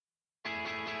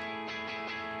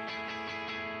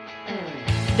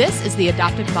This is the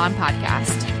Adopted Mom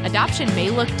Podcast. Adoption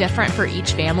may look different for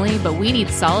each family, but we need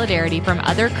solidarity from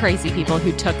other crazy people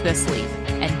who took this leap.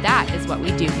 And that is what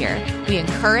we do here. We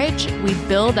encourage, we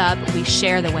build up, we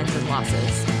share the wins and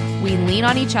losses. We lean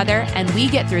on each other, and we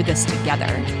get through this together.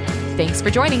 Thanks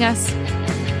for joining us.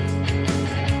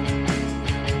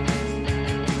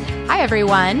 Hi,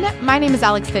 everyone. My name is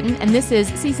Alex Fittin, and this is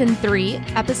Season 3,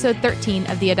 Episode 13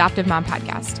 of the Adoptive Mom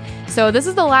Podcast. So this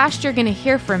is the last you're going to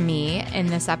hear from me in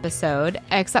this episode,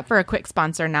 except for a quick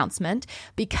sponsor announcement,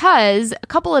 because a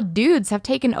couple of dudes have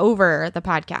taken over the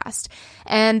podcast,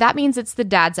 and that means it's the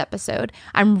dad's episode.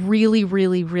 I'm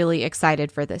really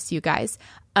excited for this, you guys.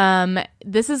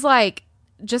 This is like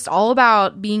just all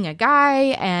about being a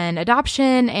guy and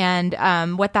adoption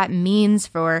and what that means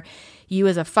for you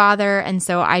as a father. And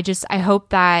so I hope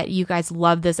that you guys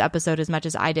love this episode as much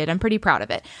as I did. I'm pretty proud of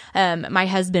it. My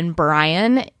husband,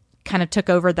 Bryan, kind of took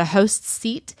over the host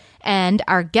seat, and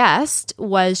our guest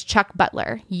was Chuck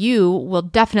Butler. You will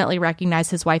definitely recognize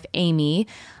his wife, Amy.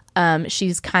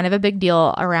 She's kind of a big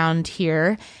deal around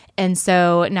here. And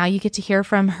so now you get to hear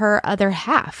from her other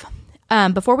half.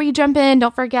 Before we jump in,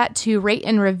 don't forget to rate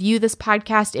and review this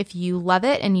podcast if you love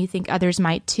it and you think others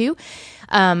might too.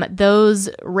 Those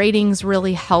ratings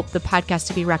really help the podcast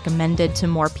to be recommended to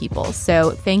more people.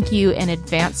 So thank you in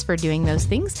advance for doing those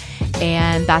things.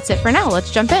 And that's it for now.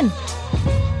 Let's jump in.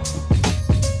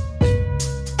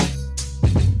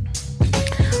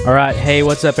 All right. Hey,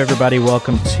 what's up, everybody?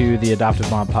 Welcome to the Adoptive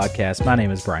Mom Podcast. My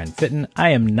name is Bryan Fittin. I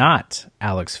am not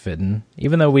Alex Fittin,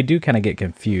 even though we do kind of get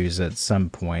confused at some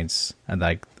points. And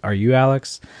like, are you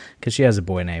Alex? Because she has a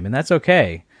boy name, and that's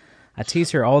okay. I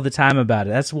tease her all the time about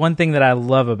it. That's one thing that I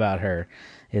love about her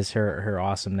is her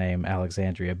awesome name,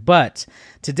 Alexandria. But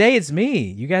today it's me.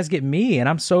 You guys get me, and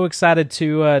I'm so excited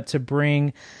to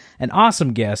bring an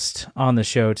awesome guest on the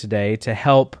show today to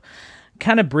help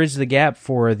kind of bridge the gap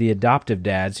for the adoptive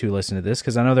dads who listen to this,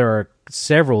 because I know there are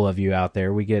several of you out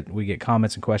there. We get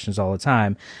comments and questions all the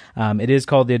time. It is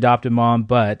called the Adoptive Mom,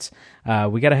 but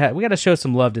we gotta show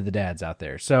some love to the dads out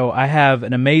there. So I have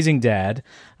an amazing dad,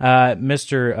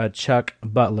 Mr. Chuck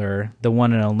Butler, the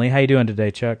one and only. How you doing today,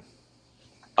 Chuck?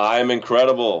 I'm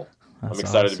incredible. That's I'm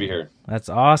excited awesome. to be here. That's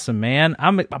awesome, man.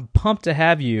 I'm pumped to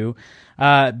have you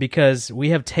because we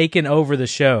have taken over the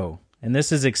show. And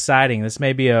this is exciting. This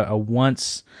may be a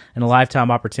once in a lifetime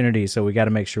opportunity, so we got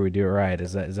to make sure we do it right.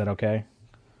 Is that okay?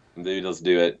 Dude, let's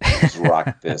do it. Let's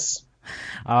rock this.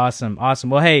 Awesome.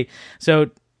 Well, hey, so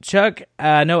Chuck,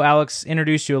 I know Alex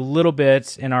introduced you a little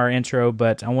bit in our intro,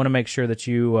 but I want to make sure that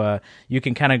you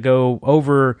can kind of go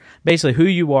over basically who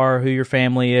you are, who your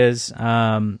family is,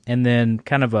 and then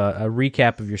kind of a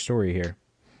recap of your story here.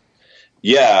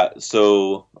 Yeah,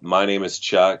 so my name is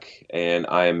Chuck, and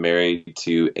I am married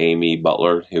to Amy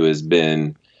Butler, who has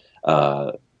been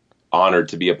honored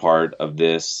to be a part of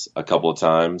this a couple of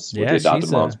times with the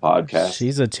Adopted Moms podcast.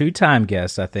 She's a 2-time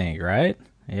guest, I think, right?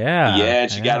 Yeah. Yeah,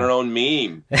 and she got her own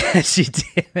meme. She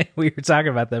did. We were talking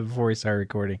about that before we started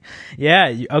recording.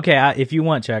 Yeah, okay, if you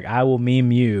want, Chuck, I will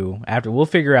meme you after. We'll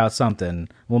figure out something.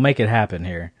 We'll make it happen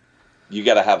here. You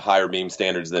got to have higher meme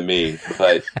standards than me,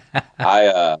 but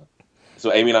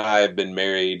So Amy and I have been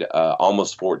married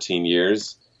almost 14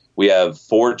 years. We have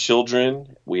 4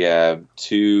 children. We have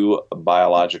 2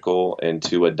 biological and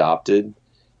 2 adopted.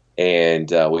 And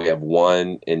we have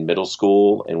 1 in middle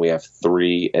school, and we have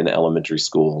 3 in elementary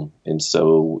school. And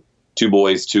so 2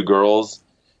 boys, 2 girls,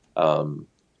 all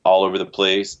over the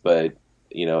place. But,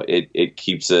 you know, it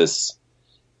keeps us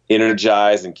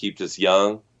energized and keeps us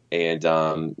young. And,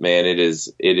 man, it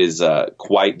is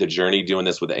quite the journey doing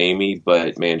this with Amy,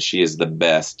 but man, she is the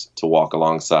best to walk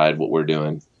alongside what we're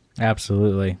doing.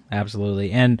 Absolutely.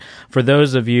 And for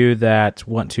those of you that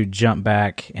want to jump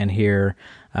back and hear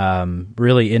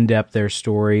really in-depth their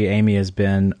story, Amy has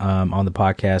been on the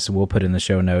podcast, and we'll put in the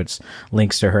show notes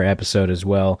links to her episode as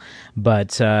well.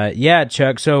 But yeah,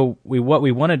 Chuck, so what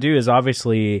we want to do is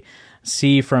obviously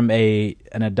see from an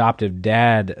adoptive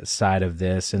dad side of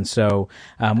this. And so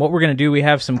what we're going to do, we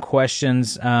have some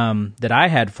questions that I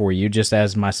had for you just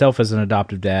as myself as an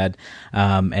adoptive dad.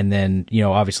 And then, you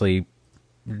know, obviously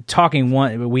talking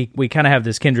we kind of have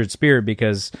this kindred spirit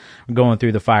because we're going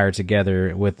through the fire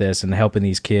together with this and helping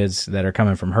these kids that are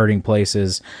coming from hurting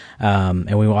places.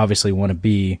 And we obviously want to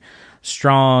be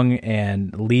strong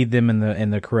and lead them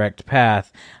in the correct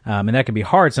path, and that can be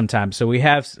hard sometimes. So we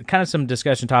have kind of some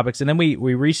discussion topics, and then we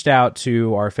reached out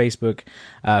to our Facebook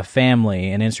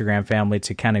family and Instagram family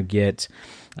to kind of get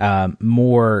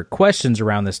more questions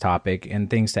around this topic and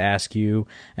things to ask you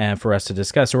and for us to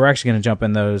discuss. So we're actually going to jump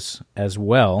in those as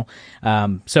well.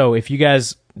 So if you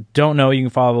guys don't know, you can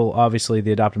follow, obviously,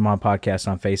 the Adopted Mom Podcast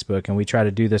on Facebook, and we try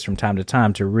to do this from time to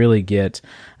time to really get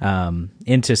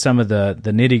into some of the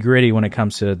nitty-gritty when it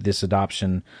comes to this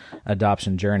adoption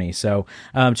journey. So,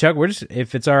 Chuck,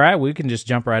 if it's all right, we can just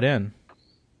jump right in.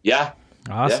 Yeah.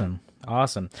 Awesome.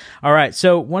 Awesome. All right.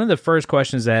 So one of the first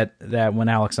questions that when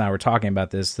Alex and I were talking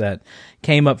about this that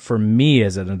came up for me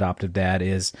as an adoptive dad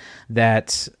is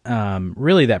that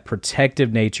really that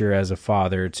protective nature as a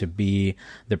father, to be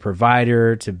the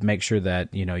provider, to make sure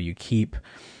that, you keep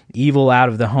evil out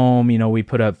of the home. We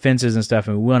put up fences and stuff,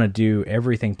 and we want to do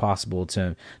everything possible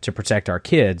to protect our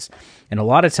kids. And a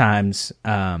lot of times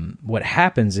what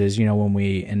happens is, when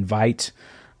we invite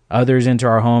others into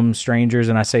our home, strangers,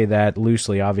 and I say that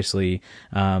loosely, obviously,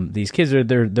 these kids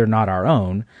they're not our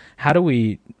own. How do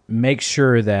we make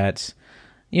sure that,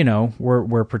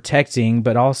 we're protecting,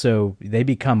 but also they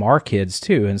become our kids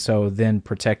too? And so then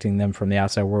protecting them from the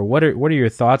outside world. What are your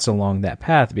thoughts along that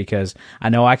path? Because I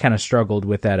know I kind of struggled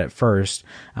with that at first,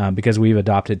 because we've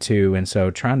adopted too, and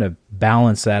so trying to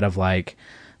balance that of like,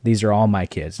 these are all my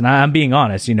kids. And I'm being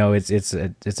honest, it's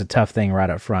a tough thing right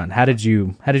up front. How did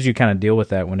you kind of deal with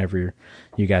that whenever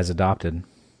you guys adopted?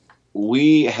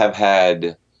 We have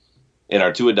had, in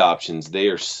our two adoptions, they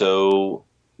are so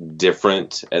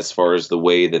different as far as the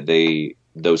way that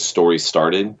those stories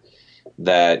started,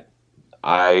 that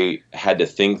I had to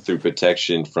think through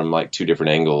protection from like two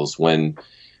different angles. When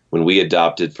we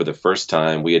adopted for the first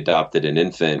time, we adopted an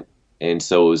infant. And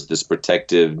so it was this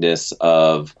protectiveness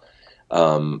of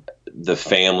the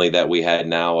family that we had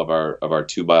now of our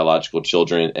two biological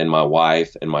children and my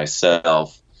wife and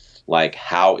myself. Like,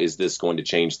 how is this going to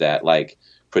change that? Like,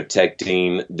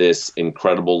 protecting this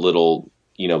incredible little,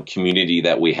 community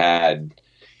that we had.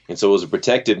 And so it was a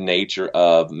protective nature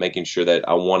of making sure that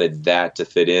I wanted that to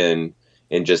fit in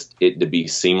and just it to be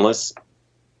seamless.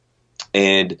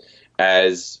 And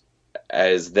as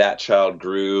that child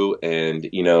grew and,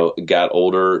 got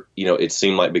older, it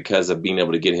seemed like because of being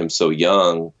able to get him so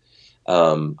young,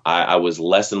 I was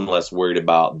less and less worried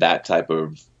about that type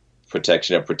of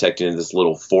protection, of protecting this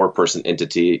little 4-person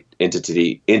entity.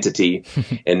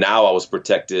 And now I was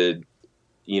protected,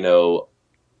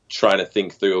 trying to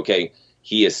think through, okay,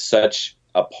 he is such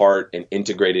a part and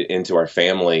integrated into our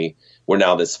family. We're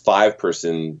now this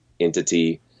 5-person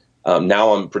entity.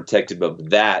 Now I'm protective of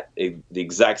that the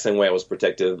exact same way I was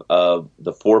protective of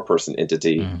the 4-person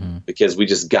entity, because we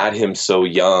just got him so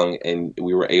young and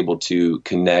we were able to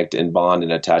connect and bond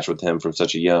and attach with him from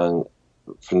such a young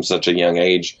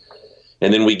age.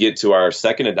 And then we get to our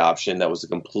second adoption. That was a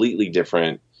completely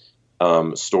different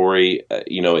story.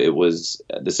 It was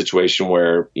the situation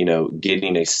where,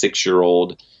 getting a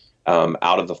 6-year-old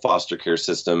out of the foster care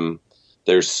system,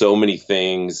 there's so many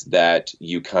things that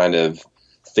you kind of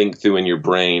think through in your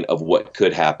brain of what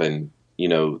could happen,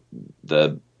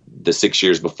 the 6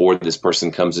 years before this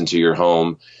person comes into your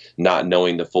home, not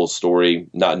knowing the full story,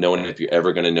 not knowing if you're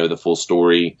ever going to know the full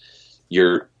story.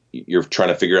 You're trying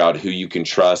to figure out who you can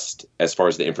trust as far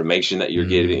as the information that you're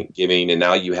giving. And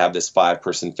now you have this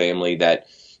 5-person family that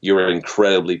you're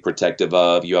incredibly protective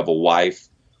of. You have a wife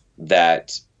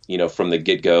that, from the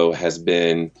get-go has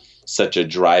been such a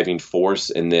driving force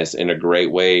in this, in a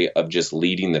great way of just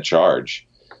leading the charge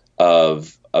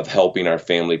of helping our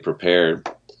family prepare.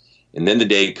 And then the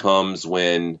day comes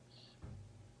when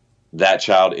that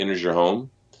child enters your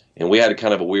home. And we had a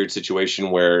kind of a weird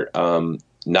situation where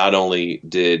not only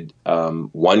did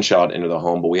one child enter the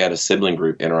home, but we had a sibling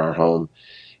group enter our home.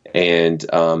 And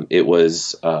it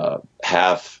was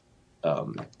half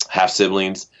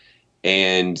siblings.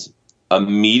 And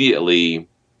immediately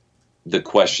the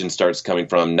question starts coming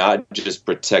from not just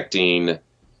protecting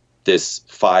this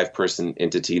 5-person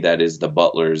entity that is the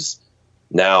Butlers.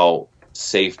 Now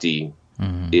safety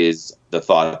is the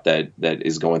thought that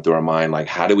is going through our mind. Like,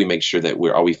 how do we make sure that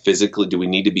do we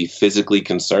need to be physically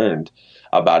concerned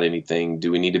about anything? How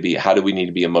do we need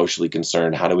to be emotionally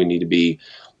concerned? How do we need to be,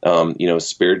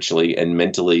 spiritually and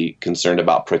mentally concerned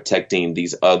about protecting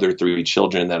these other 3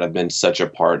 children that have been such a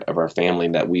part of our family,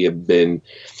 and that we have been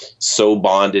so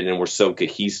bonded and we're so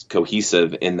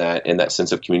cohesive in that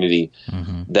sense of community,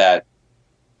 that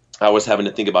I was having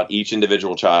to think about each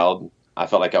individual child. I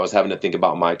felt like I was having to think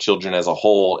about my children as a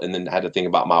whole, and then had to think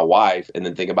about my wife, and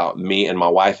then think about me and my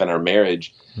wife and our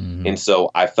marriage. And so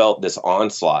I felt this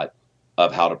onslaught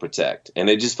of how to protect, and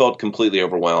it just felt completely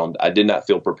overwhelmed. I did not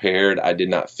feel prepared. I did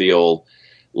not feel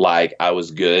like I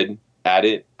was good at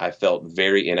it. I felt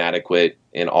very inadequate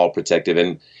and all protective.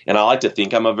 And I like to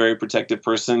think I'm a very protective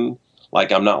person.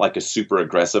 Like, I'm not like a super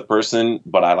aggressive person,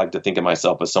 but I like to think of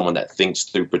myself as someone that thinks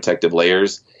through protective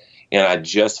layers. And I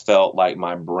just felt like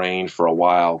my brain for a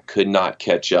while could not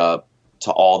catch up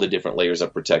to all the different layers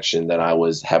of protection that I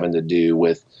was having to do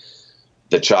with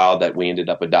the child that we ended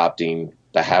up adopting,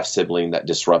 the half sibling that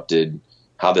disrupted,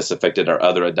 how this affected our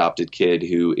other adopted kid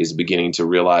who is beginning to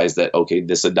realize that, okay,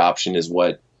 this adoption is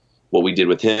what we did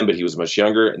with him, but he was much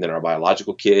younger. And then our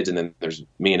biological kids. And then there's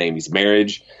me and Amy's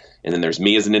marriage. And then there's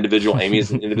me as an individual, Amy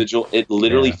as an individual. It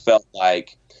literally felt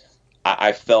like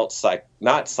I felt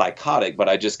not psychotic, but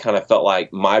I just kind of felt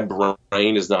like my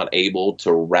brain is not able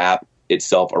to wrap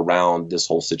itself around this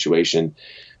whole situation.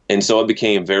 And so it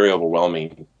became very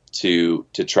overwhelming to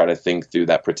try to think through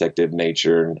that protective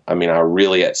nature. I mean, I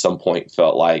really at some point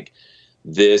felt like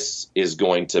this is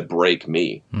going to break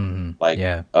me.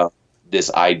 Mm-hmm.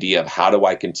 This idea of how do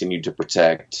I continue to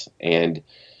protect, and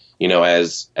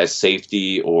as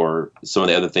safety or some of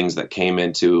the other things that came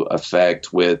into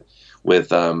effect with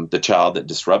the child that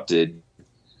disrupted,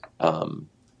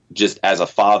 just as a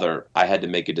father, I had to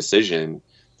make a decision,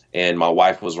 and my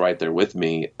wife was right there with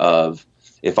me of,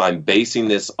 if I'm basing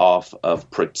this off of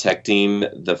protecting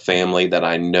the family that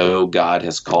I know God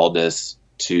has called us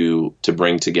to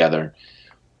bring together,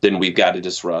 then we've got to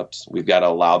disrupt. We've got to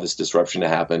allow this disruption to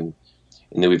happen.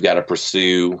 And then we've got to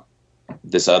pursue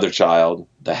this other child,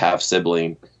 the half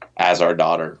sibling, as our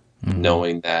daughter, mm-hmm.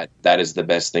 knowing that that is the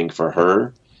best thing for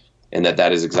her, and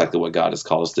that is exactly what God has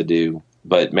called us to do.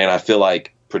 But man, I feel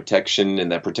like protection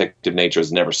and that protective nature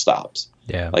has never stopped.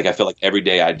 Yeah. Like I feel like every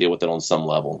day I deal with it on some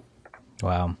level.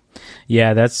 Wow.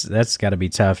 Yeah, that's got to be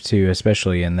tough too,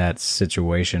 especially in that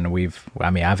situation.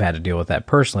 I've had to deal with that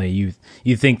personally.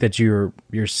 You think that you're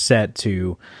set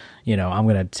to, I'm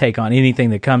going to take on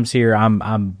anything that comes here.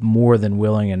 I'm more than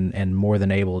willing and more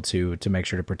than able to make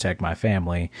sure to protect my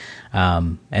family.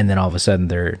 And then all of a sudden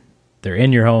they're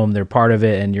in your home, they're part of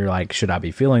it, and you're like, should I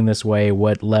be feeling this way?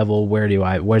 What level?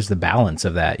 Where's the balance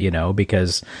of that?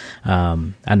 Because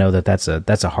I know that's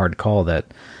a hard call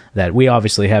that we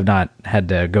obviously have not had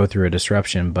to go through a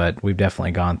disruption, but we've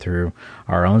definitely gone through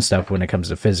our own stuff when it comes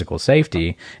to physical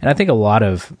safety. And I think a lot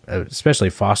of, especially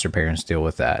foster parents, deal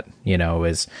with that,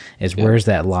 is where's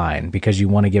that line? Because you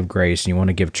want to give grace and you want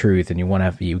to give truth, and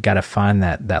you got to find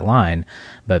that line.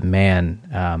 But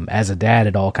man, as a dad,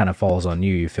 it all kind of falls on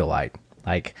you. You feel like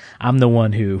I'm the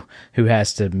one who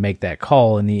has to make that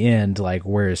call in the end, like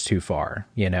where is too far,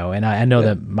 and I know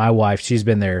that my wife, she's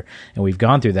been there and we've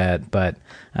gone through that, but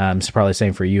it's probably the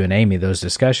same for you and Amy, those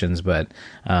discussions. But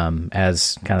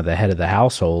as kind of the head of the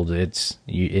household, it's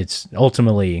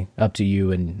ultimately up to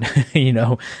you, and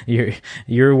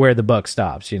you're where the buck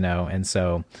stops, and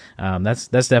so that's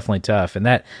definitely tough. And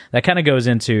that kind of goes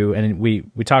into, and we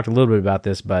talked a little bit about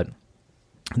this, but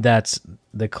that's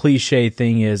the cliche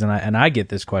thing is, and I get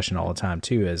this question all the time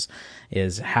too,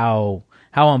 is how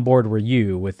on board were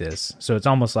you with this? So it's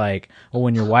almost like, well,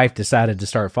 when your wife decided to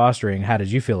start fostering, how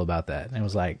did you feel about that? And it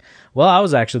was like, well, I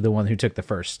was actually the one who took the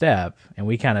first step, and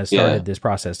we kind of started this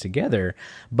process together,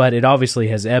 but it obviously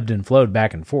has ebbed and flowed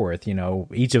back and forth.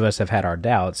 Each of us have had our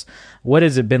doubts. What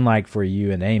has it been like for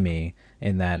you and Amy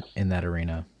in that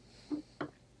arena?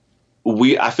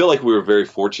 I feel like we were very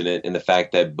fortunate in the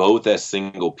fact that both as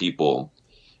single people,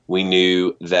 we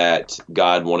knew that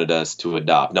God wanted us to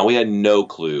adopt. Now, we had no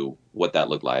clue what that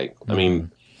looked like. I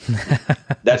mean,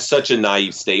 that's such a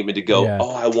naive statement to go,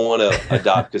 I want to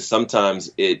adopt, because sometimes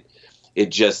it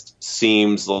just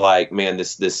seems like, man,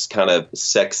 this kind of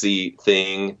sexy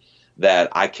thing that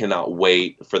I cannot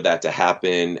wait for that to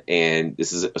happen. And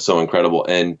this is so incredible.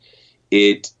 And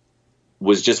it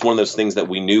was just one of those things that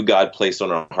we knew God placed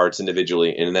on our hearts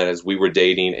individually. And then as we were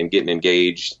dating and getting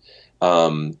engaged,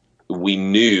 we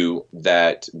knew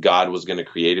that God was going to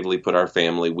creatively put our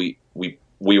family.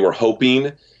 We were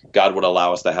hoping God would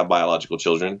allow us to have biological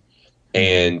children.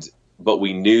 But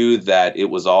we knew that it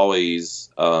was always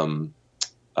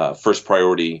first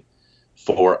priority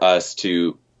for us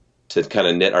to kind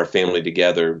of knit our family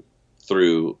together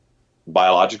through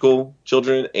biological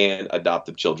children and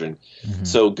adoptive children. Mm-hmm.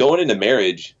 So going into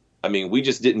marriage, I mean, we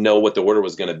just didn't know what the order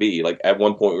was going to be. Like at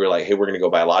one point we were like, hey, we're going to go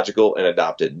biological and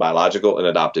adopted.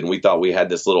 And we thought we had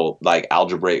this little like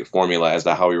algebraic formula as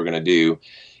to how we were going to do.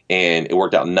 And it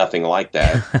worked out nothing like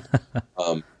that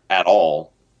at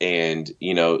all. And,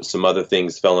 some other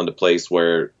things fell into place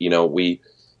where, we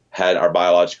had our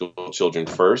biological children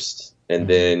first, and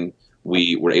then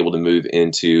we were able to move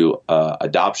into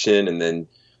adoption. And then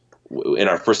in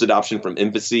our first adoption from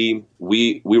infancy,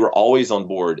 we were always on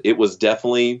board. It was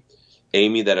definitely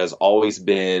Amy that has always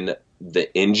been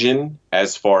the engine,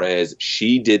 as far as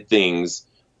she did things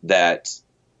that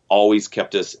always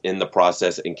kept us in the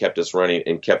process and kept us running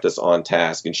and kept us on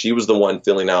task. And she was the one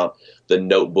filling out the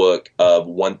notebook of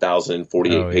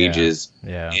 1,048 pages.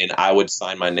 Yeah. And I would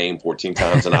sign my name 14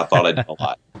 times, and I thought I did a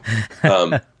lot.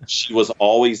 She was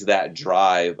always that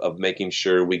drive of making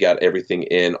sure we got everything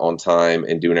in on time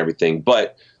and doing everything.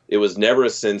 But it was never a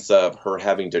sense of her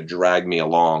having to drag me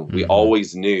along. We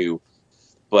always knew,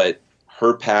 but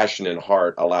her passion and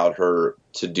heart allowed her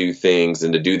to do things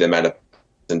and to do them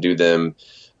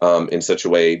in such a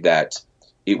way that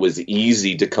it was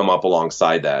easy to come up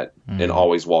alongside that and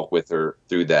always walk with her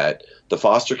through that. The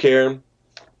foster care,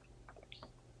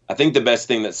 I think the best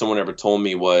thing that someone ever told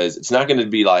me was, it's not going to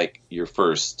be like your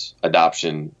first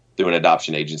adoption through an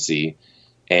adoption agency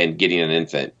and getting an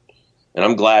infant. And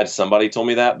I'm glad somebody told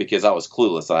me that, because I was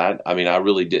clueless. I mean, I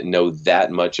really didn't know that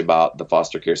much about the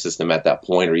foster care system at that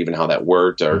point, or even how that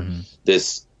worked, or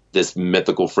this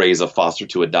mythical phrase of foster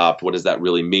to adopt. What does that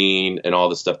really mean? And all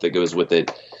the stuff that goes with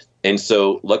it. And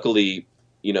so luckily,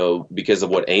 you know, because of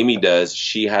what Amy does,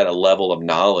 she had a level of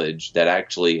knowledge that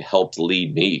actually helped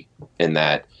lead me in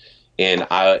that. And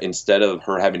instead of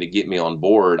her having to get me on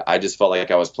board, I just felt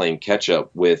like I was playing catch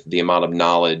up with the amount of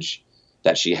knowledge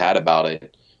that she had about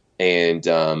it. And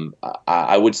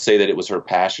I would say that it was her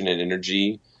passion and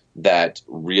energy that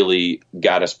really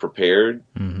got us prepared,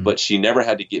 but she never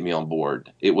had to get me on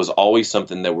board. It was always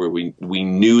something that we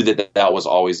knew that was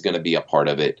always going to be a part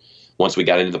of it. Once we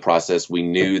got into the process, we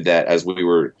knew that as we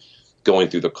were going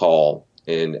through the call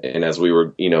and as we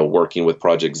were, you know, working with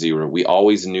Project Zero, we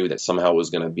always knew that somehow it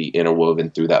was going to be interwoven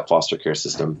through that foster care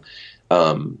system.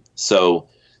 So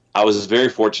I was very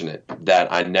fortunate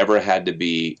that I never had to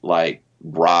be like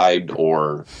bribed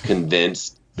or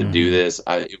convinced to do this.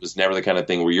 It was never the kind of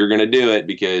thing where you're going to do it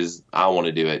because I want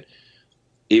to do it.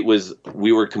 It was,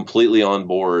 we were completely on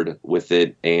board with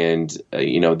it. And,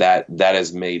 you know, that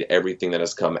has made everything that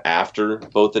has come after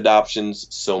both adoptions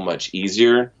so much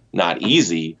easier. Not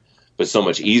easy, but so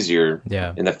much easier.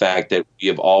 Yeah. In the fact that we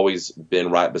have always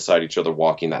been right beside each other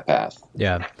walking that path.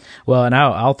 Yeah. Well, and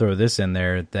I'll throw this in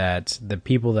there, that the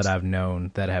people that I've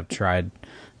known that have tried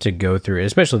to go through,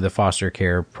 especially the foster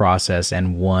care process,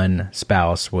 and one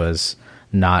spouse was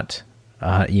not,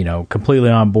 you know,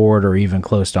 completely on board or even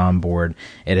close to on board,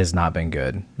 it has not been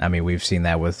good. I mean, we've seen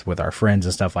that with our friends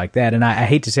and stuff like that. And I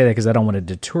hate to say that because I don't want to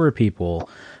deter people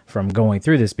from going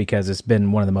through this, because it's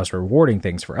been one of the most rewarding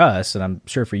things for us, and I'm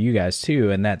sure for you guys too.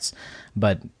 And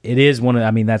but it is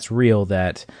that's real,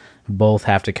 that both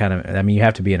have to you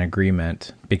have to be in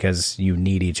agreement because you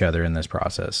need each other in this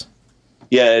process.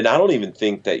 Yeah, and I don't even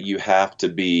think that you have to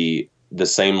be the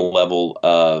same level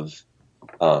of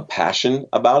passion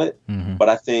about it. But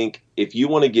I think if you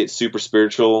want to get super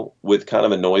spiritual, which kind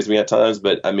of annoys me at times,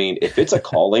 but I mean, if it's a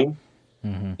calling,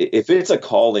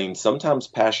 sometimes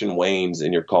passion wanes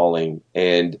in your calling.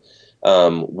 And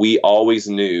we always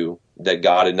knew that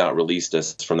God had not released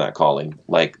us from that calling.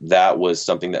 Like, that was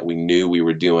something that we knew we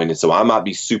were doing. And so I might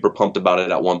be super pumped about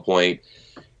it at one point,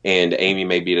 and Amy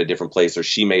may be at a different place, or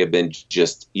she may have been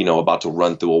just, you know, about to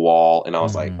run through a wall. And I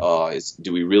was like,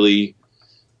 do we really,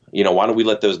 you know, why don't we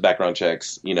let those background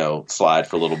checks, you know, slide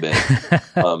for a little bit?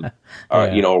 Or,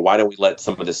 you know, or why don't we let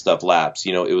some of this stuff lapse?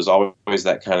 You know, it was always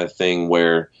that kind of thing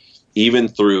where even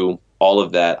through all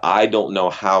of that, I don't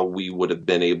know how we would have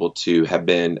been able to have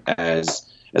been as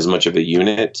much of a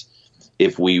unit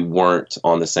if we weren't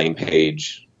on the same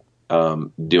page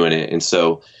doing it. And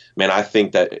so, man, I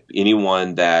think that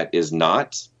anyone that is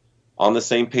not on the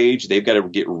same page, they've got to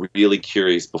get really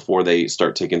curious before they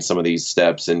start taking some of these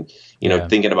steps. And, you know,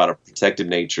 thinking about a protective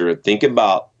nature, think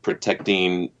about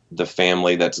protecting the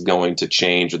family that's going to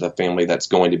change, or the family that's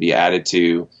going to be added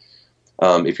to,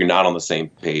 if you're not on the same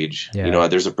page. You know,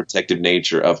 there's a protective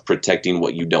nature of protecting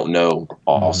what you don't know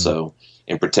also,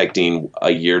 and protecting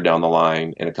a year down the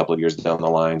line and a couple of years down the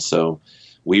line. So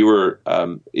we were,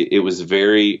 it was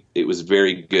very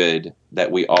good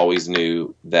that we always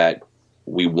knew that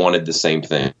we wanted the same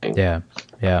thing. Yeah.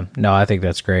 No, I think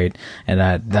that's great. And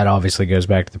that obviously goes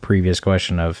back to the previous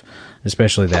question of,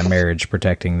 especially that marriage,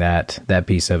 protecting that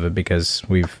piece of it, because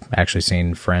we've actually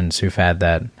seen friends who've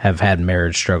have had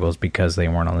marriage struggles because they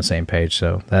weren't on the same page.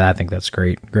 So I think that's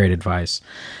great advice.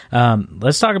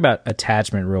 Let's talk about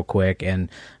attachment real quick, and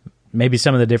maybe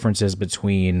some of the differences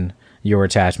between your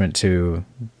attachment to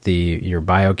your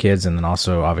bio kids, and then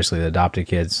also obviously the adopted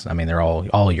kids. I mean, they're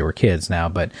all your kids now,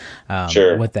 but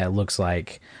Sure. what that looks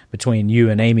like between you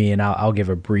and Amy. And I'll give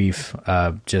a brief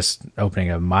just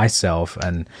opening of myself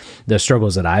and the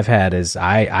struggles that I've had. Is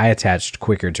I attached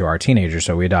quicker to our teenager,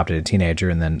 so we adopted a teenager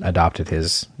and then adopted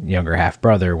his younger half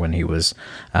brother when he was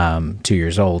 2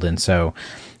 years old, and so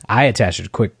I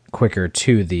attached quicker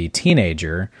to the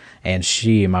teenager, and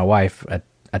my wife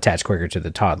attached quicker to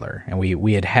the toddler, and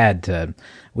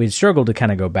we'd struggled to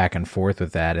kind of go back and forth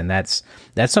with that, and that's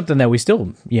something that we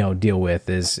still deal with.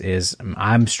 Is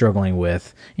I'm struggling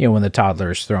with when the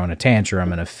toddler's throwing a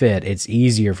tantrum and a fit. It's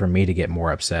easier for me to get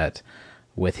more upset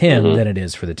with him than it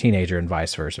is for the teenager, and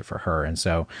vice versa for her. And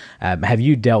so, have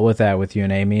you dealt with that with you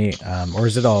and Amy, or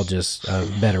is it all just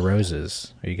bed of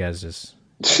roses? Are you guys just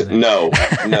No.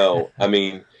 I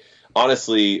mean,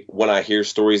 honestly, when I hear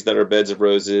stories that are beds of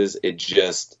roses,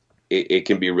 it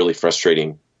can be really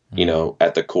frustrating,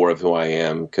 at the core of who I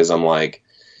am. 'Cause I'm like,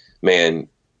 man,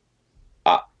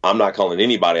 I'm not calling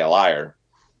anybody a liar,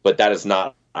 but that is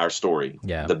not our story.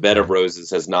 Yeah. The bed of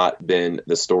roses has not been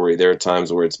the story. There are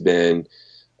times where it's been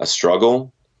a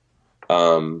struggle,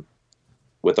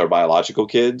 with our biological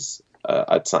kids,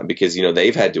 because,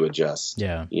 they've had to adjust.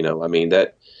 Yeah. I mean,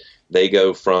 that they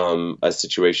go from a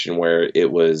situation where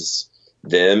it was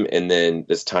them, and then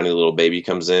this tiny little baby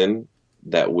comes in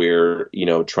that we're,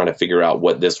 trying to figure out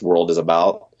what this world is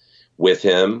about with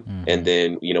him. Mm-hmm. And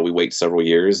then, we wait several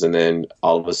years, and then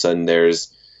all of a sudden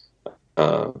there's,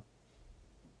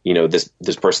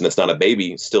 this person that's not a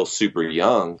baby, still super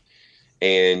young.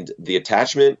 And the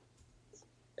attachment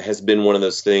has been one of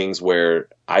those things where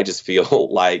I just feel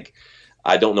like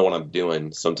I don't know what I'm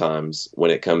doing sometimes when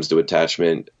it comes to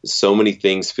attachment. So many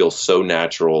things feel so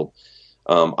natural,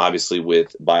 obviously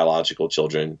with biological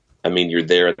children. I mean, you're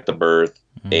there at the birth,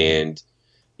 and,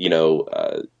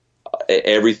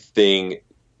 everything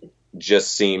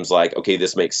just seems like, okay,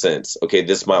 this makes sense. Okay,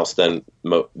 this milestone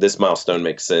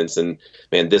makes sense. And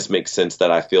man, this makes sense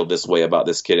that I feel this way about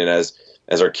this kid. And as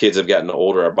our kids have gotten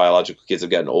older, our biological kids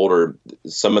have gotten older,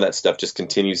 some of that stuff just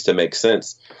continues to make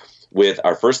sense. With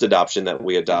our first adoption that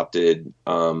we adopted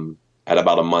at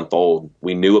about a month old,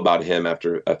 we knew about him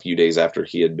after a few days after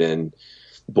he had been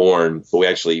born, but we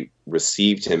actually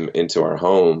received him into our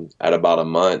home at about a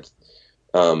month.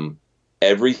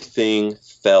 Everything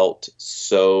felt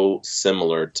so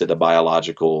similar to the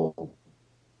biological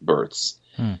births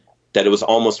that it was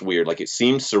almost weird. Like, it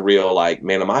seemed surreal. Like,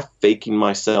 man, am I faking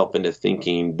myself into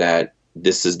thinking that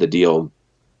this is the deal?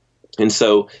 And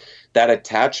so that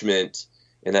attachment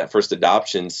and that first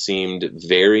adoption seemed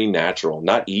very natural,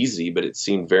 not easy, but it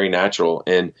seemed very natural.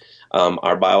 And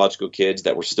our biological kids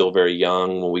that were still very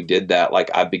young when we did that, like,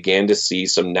 I began to see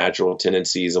some natural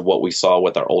tendencies of what we saw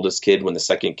with our oldest kid when the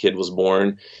second kid was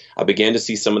born. I began to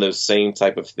see some of those same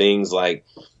type of things, like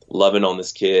loving on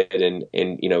this kid and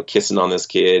kissing on this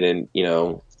kid, and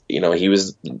he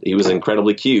was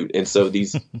incredibly cute. And so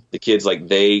the kids, like,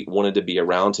 they wanted to be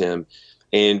around him.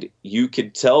 And you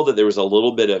could tell that there was a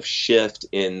little bit of shift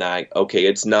in that, okay,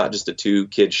 it's not just a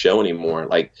 2-kid show anymore.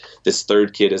 Like, this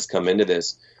third kid has come into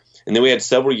this. And then we had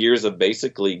several years of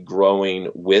basically growing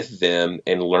with them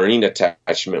and learning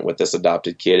attachment with this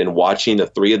adopted kid, and watching the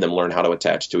three of them learn how to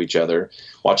attach to each other.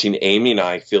 Watching Amy and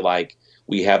I feel like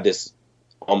we have this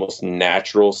almost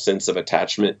natural sense of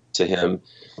attachment to him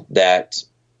that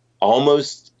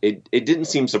almost, it didn't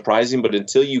seem surprising, but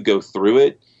until you go through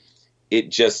it,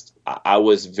 I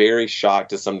was very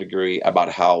shocked to some degree about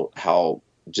how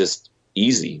just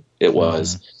easy it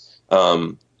was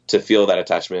to feel that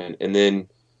attachment. And then,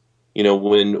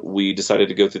 when we decided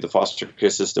to go through the foster care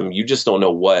system, you just don't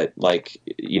know what,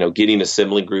 getting a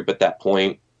sibling group at that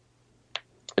point,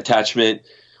 attachment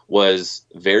was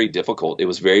very difficult. It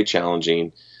was very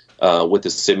challenging with the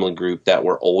sibling group that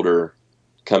were older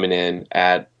coming in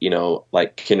at,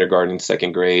 like kindergarten,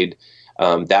 second grade.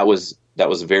 That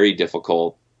was very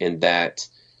difficult, in that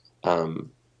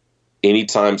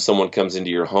anytime someone comes into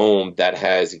your home that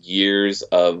has years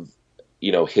of,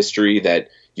 history that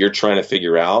you're trying to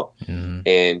figure out,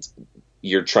 and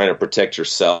you're trying to protect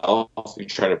yourself, you're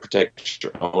trying to protect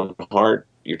your own heart,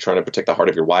 you're trying to protect the heart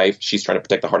of your wife, she's trying to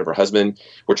protect the heart of her husband,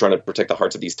 we're trying to protect the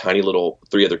hearts of these tiny little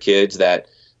 3 other kids that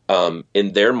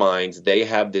in their minds, they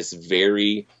have this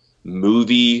very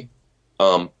movie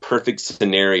perfect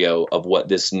scenario of what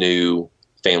this new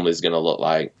family is going to look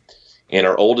like. And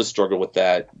our oldest struggled with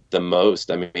that the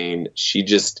most. I mean, she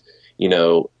just,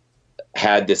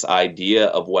 had this idea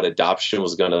of what adoption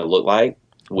was going to look like.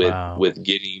 with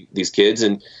getting these kids.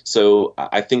 And so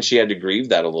I think she had to grieve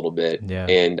that a little bit. Yeah.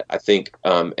 And I think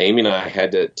Amy and I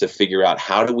had to figure out,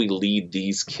 how do we lead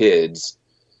these kids,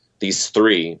 these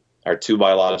three, our two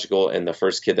biological and the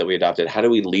first kid that we adopted, how do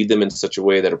we lead them in such a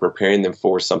way that are preparing them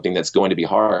for something that's going to be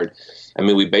hard? I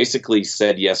mean, we basically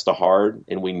said yes to hard,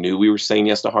 and we knew we were saying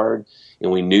yes to hard,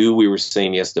 and we knew we were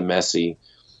saying yes to messy.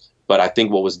 But I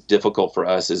think what was difficult for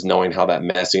us is knowing how that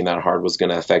messy and that hard was going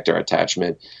to affect our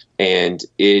attachment. And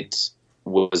it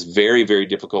was very, very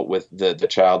difficult with the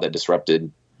child that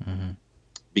disrupted,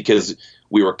 because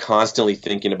we were constantly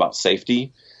thinking about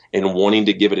safety and wanting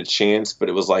to give it a chance. But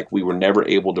it was like we were never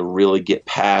able to really get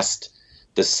past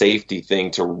the safety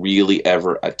thing to really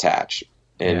ever attach.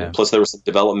 And plus there were some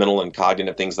developmental and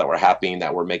cognitive things that were happening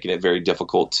that were making it very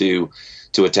difficult to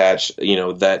attach. You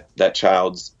know, that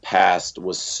child's past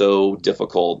was so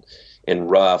difficult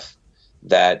and rough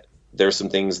that there's some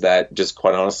things that just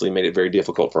quite honestly made it very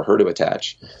difficult for her to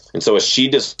attach. And so as she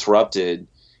disrupted,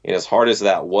 and as hard as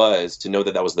that was, to know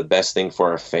that that was the best thing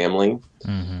for our family,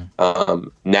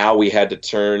 now we had to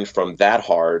turn from that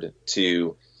hard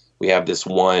to, we have this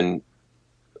one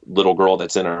little girl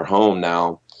that's in our home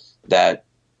now that,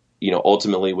 you know,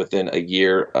 ultimately within a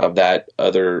year of that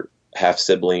other half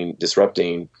sibling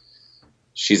disrupting,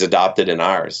 she's adopted in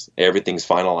ours. Everything's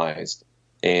finalized.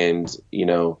 And, you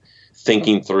know,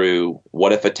 thinking through,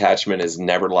 what if attachment is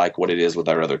never like what it is with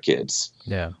our other kids?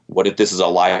 Yeah. What if this is a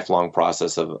lifelong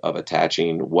process of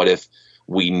attaching? What if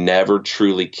we never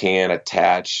truly can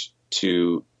attach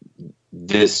to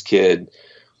this kid?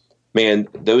 Man,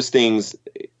 those things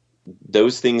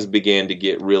began to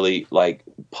get really like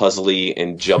puzzly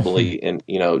and jubbly, and,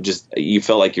 you know, just, you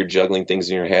felt like you're juggling things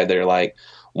in your head that are like,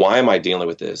 why am I dealing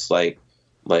with this? Like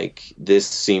this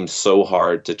seems so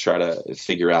hard to try to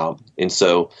figure out. And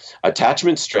so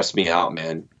attachment stressed me out,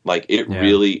 man. Like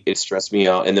it stressed me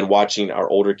out. And then watching our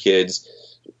older kids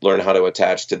learn how to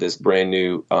attach to this brand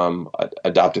new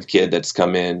adoptive kid that's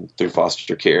come in through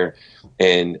foster care.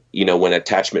 And, you know, when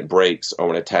attachment breaks, or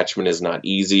when attachment is not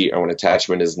easy, or when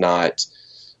attachment is not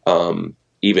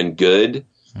even good,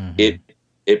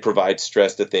 it provides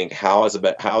stress to think, how as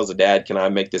a dad can I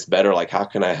make this better? Like, how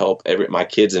can I help my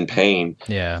kids in pain?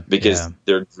 Yeah. Because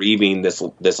they're grieving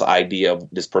this idea of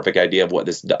this perfect idea of what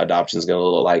this adoption is going to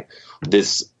look like.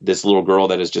 This little girl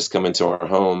that has just come into our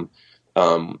home,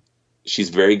 she's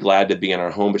very glad to be in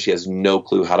our home, but she has no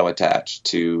clue how to attach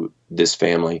to this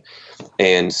family.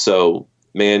 And so,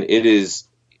 man,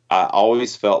 I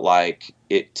always felt like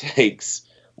it takes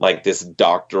like this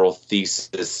doctoral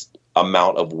thesis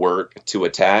amount of work to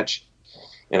attach.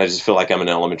 And I just feel like I'm in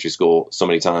elementary school so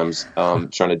many times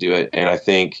trying to do it. And I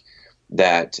think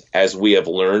that as we have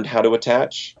learned how to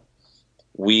attach,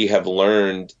 we have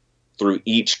learned through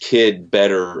each kid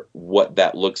better what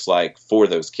that looks like for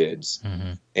those kids.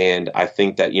 And I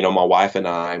think that, you know, my wife and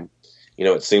I, you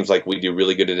know, it seems like we do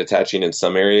really good at attaching in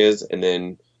some areas, and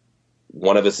then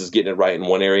one of us is getting it right in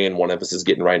one area and one of us is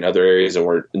getting it right in other areas, and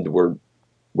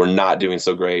we're not doing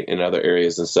so great in other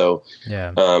areas. And so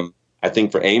I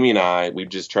think for Amy and I, we've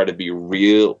just tried to be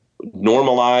real,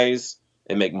 normalize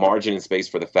and make margin and space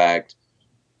for the fact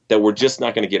that we're just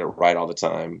not going to get it right all the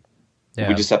time. Yeah.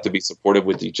 We just have to be supportive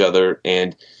with each other,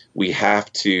 and we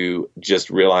have to just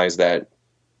realize that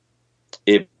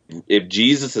if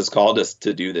Jesus has called us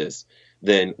to do this,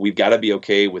 then we've got to be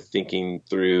okay with thinking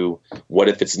through, what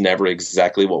if it's never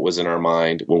exactly what was in our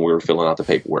mind when we were filling out the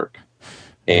paperwork?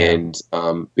 And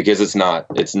because it's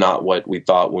not what we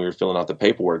thought when we were filling out the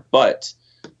paperwork, but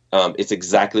it's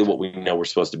exactly what we know we're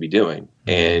supposed to be doing.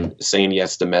 And saying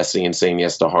yes to messy, and saying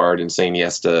yes to hard, and saying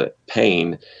yes to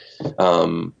pain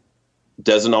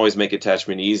doesn't always make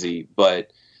attachment easy.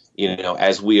 But, you know,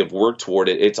 as we have worked toward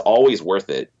it, it's always worth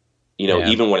it. You know,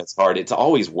 even when it's hard, it's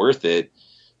always worth it.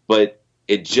 But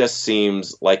it just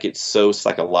seems like it's so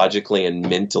psychologically and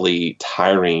mentally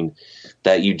tiring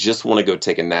that you just want to go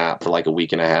take a nap for like a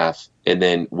week and a half and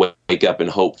then wake up and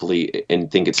hopefully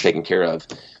and think it's taken care of.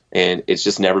 And it's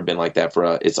just never been like that for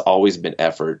us. It's always been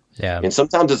effort. Yeah. And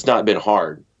sometimes it's not been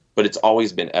hard, but it's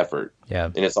always been effort. Yeah.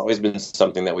 And it's always been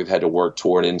something that we've had to work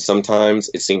toward. And sometimes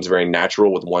it seems very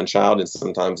natural with one child, and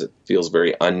sometimes it feels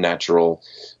very unnatural.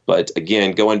 But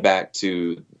again, going back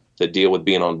to the deal with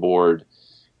being on board,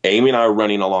 Amy and I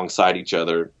running alongside each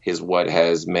other is what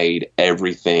has made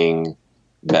everything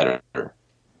better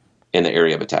in the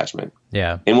area of attachment.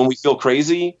 Yeah. And when we feel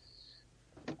crazy,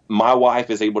 my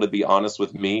wife is able to be honest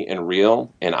with me and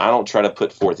real, and I don't try to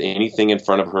put forth anything in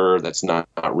front of her that's not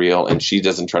real, and she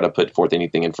doesn't try to put forth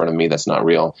anything in front of me that's not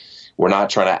real. We're not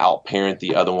trying to out-parent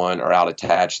the other one or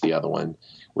out-attach the other one.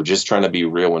 We're just trying to be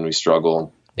real when we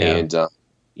struggle. Yeah. And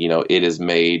it has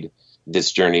made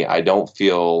this journey. I don't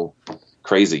feel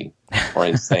crazy or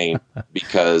insane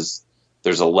because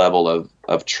there's a level of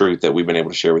truth that we've been able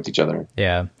to share with each other.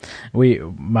 Yeah.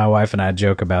 My wife and I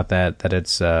joke about that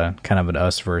it's kind of an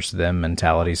us versus them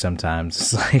mentality sometimes.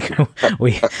 It's like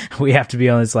we have to be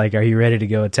on this, like, are you ready to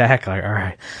go attack? Like, all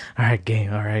right,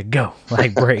 game, all right, go.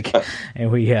 Like, break.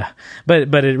 And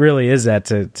but it really is that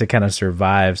to kind of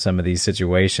survive some of these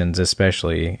situations,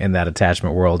 especially in that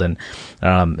attachment world. And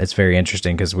it's very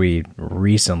interesting because we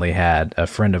recently had a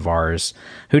friend of ours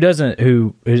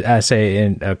who I say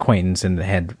an acquaintance and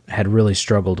had really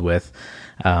struggled with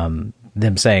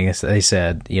them saying, they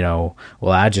said, well,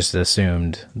 I just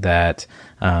assumed that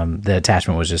the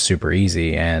attachment was just super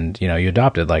easy and, you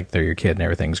adopted, like, they're your kid and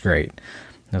everything's great.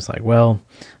 And it's like, well,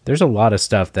 there's a lot of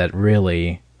stuff that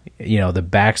really, the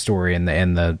backstory and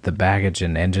the baggage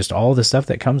and just all the stuff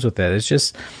that comes with it. It's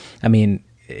just, I mean,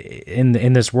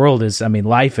 in this world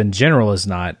life in general is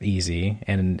not easy,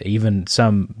 and even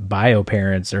some bio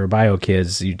parents or bio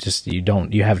kids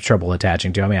you have trouble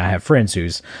attaching to. I have friends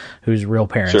whose real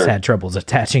parents had troubles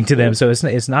attaching to them, so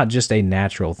it's not just a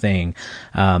natural thing,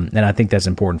 and I think that's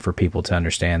important for people to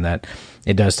understand that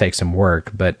it does take some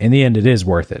work, but in the end it is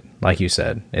worth it. Like you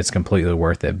said, it's completely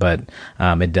worth it, but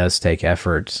it does take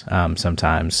effort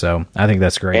sometimes. So I think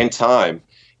that's great, and time.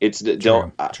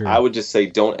 True. I would just say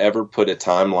don't ever put a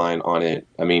timeline on it.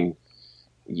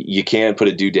 You can't put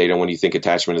a due date on when you think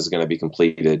attachment is going to be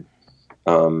completed.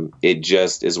 It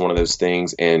just is one of those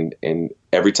things. And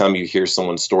every time you hear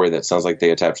someone's story that sounds like they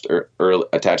attached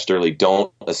early,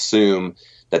 don't assume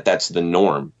that that's the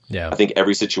norm. Yeah. I think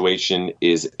every situation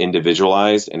is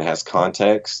individualized and has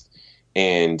context.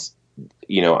 And,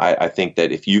 I think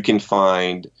that if you can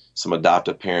find some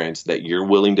adoptive parents that you're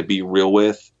willing to be real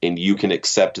with and you can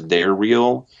accept their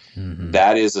real,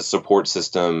 that is a support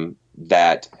system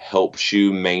that helps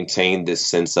you maintain this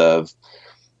sense of,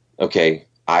 okay,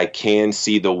 I can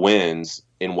see the wins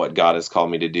in what God has called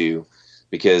me to do.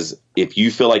 Because if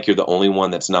you feel like you're the only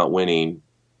one that's not winning,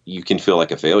 you can feel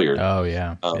like a failure. Oh,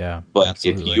 yeah. Yeah. But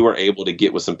absolutely. If you are able to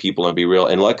get with some people and be real,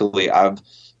 and luckily I've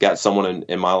got someone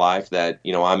in my life that,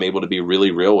 I'm able to be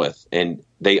really real with, and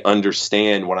they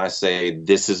understand when I say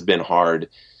this has been hard.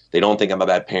 They don't think I'm a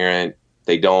bad parent.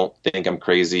 They don't think I'm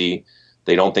crazy.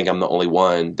 They don't think I'm the only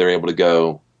one. They're able to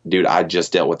go, dude, I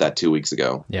just dealt with that 2 weeks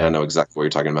ago. Yeah. I know exactly what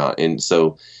you're talking about. And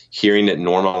so hearing it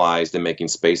normalized and making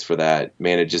space for that,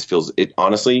 man, it just feels it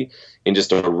honestly in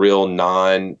just a real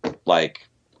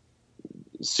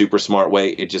super smart way.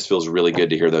 It just feels really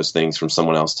good to hear those things from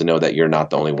someone else, to know that you're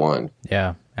not the only one.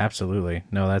 Yeah, absolutely.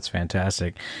 No, that's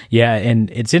fantastic. Yeah.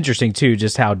 And it's interesting too,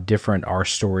 just how different our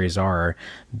stories are,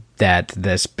 that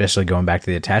especially going back to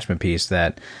the attachment piece,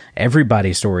 that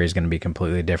everybody's story is going to be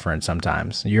completely different.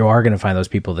 Sometimes you are going to find those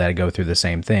people that go through the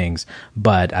same things,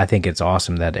 but I think it's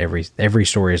awesome that every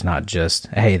story is not just,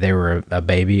 hey, they were a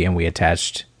baby and we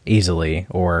attached easily,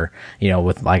 or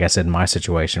with, like I said, in my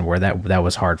situation where that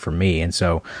was hard for me, and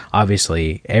so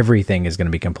obviously everything is going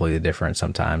to be completely different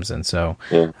sometimes, and so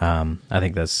I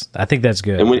think that's good. That's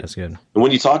good. And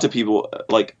when you talk to people,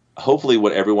 like, hopefully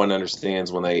what everyone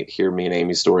understands when they hear me and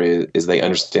Amy's story is they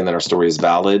understand that our story is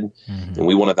valid, and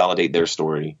we want to validate their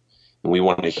story, and we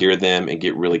want to hear them and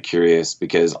get really curious,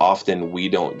 because often we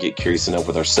don't get curious enough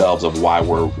with ourselves of why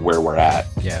we're where we're at.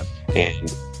 Yeah.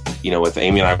 And if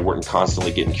Amy and I weren't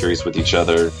constantly getting curious with each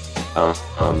other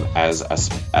as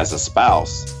a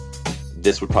spouse,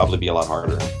 this would probably be a lot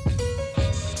harder.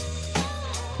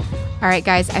 All right,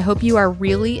 guys, I hope you are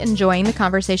really enjoying the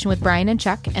conversation with Bryan and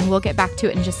Chuck, and we'll get back to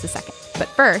it in just a second. But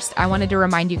first, I wanted to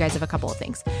remind you guys of a couple of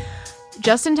things.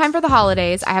 Just in time for the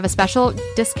holidays, I have a special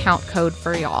discount code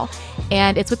for y'all,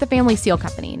 and it's with the Family Seal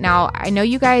Company. Now, I know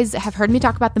you guys have heard me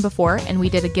talk about them before, and we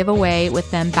did a giveaway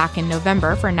with them back in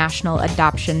November for National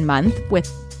Adoption Month with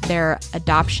their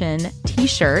adoption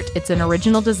t-shirt. It's an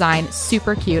original design,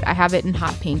 super cute. I have it in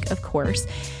hot pink, of course.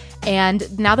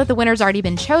 And now that the winner's already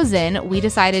been chosen, we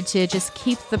decided to just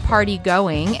keep the party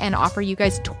going and offer you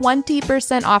guys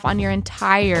 20% off on your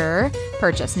entire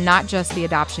purchase, not just the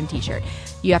adoption t-shirt.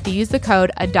 You have to use the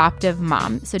code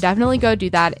AdoptiveMom. So definitely go do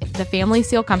that. The Family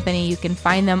Seal Company, you can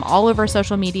find them all over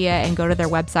social media and go to their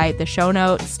website. The show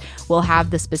notes will have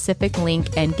the specific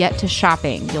link, and get to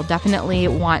shopping. You'll definitely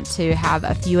want to have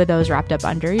a few of those wrapped up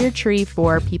under your tree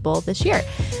for people this year.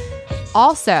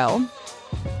 Also,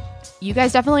 you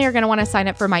guys definitely are going to want to sign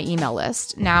up for my email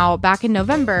list. Now, back in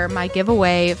November, my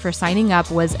giveaway for signing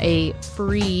up was a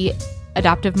free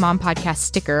Adoptive Mom Podcast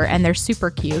sticker, and they're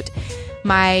super cute.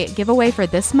 My giveaway for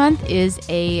this month is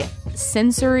a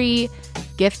sensory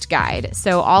gift guide.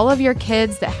 So all of your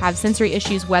kids that have sensory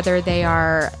issues, whether they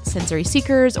are sensory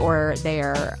seekers or they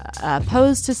are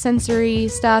opposed to sensory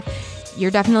stuff, you're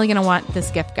definitely going to want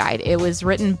this gift guide. It was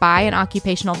written by an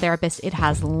occupational therapist. It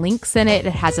has links in it.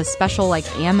 It has a special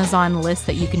like Amazon list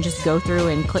that you can just go through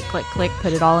and click,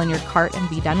 put it all in your cart and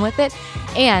be done with it.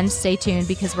 And stay tuned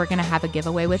because we're going to have a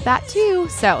giveaway with that too.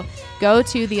 So go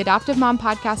to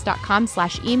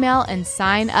theadoptivemompodcast.com/email and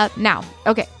sign up now.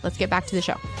 Okay, let's get back to the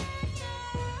show.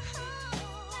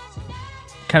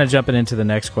 Kind of jumping into the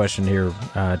next question here,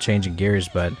 changing gears,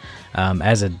 but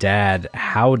as a dad,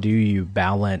 how do you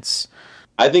balance?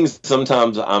 I think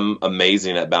sometimes I'm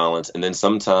amazing at balance, and then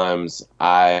sometimes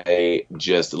I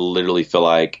just literally feel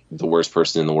like the worst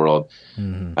person in the world.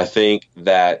 Mm-hmm. I think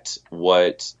that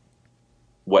what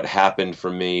happened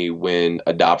for me when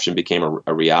adoption became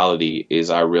a reality is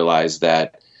I realized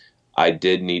that I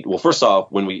did need, well, first off,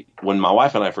 when my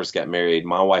wife and I first got married,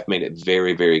 my wife made it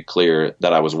very, very clear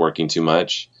that I was working too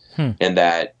much and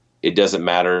that it doesn't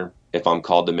matter if I'm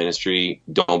called to ministry,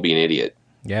 don't be an idiot.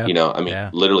 Yeah.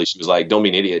 Literally she was like, don't be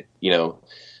an idiot.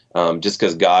 Just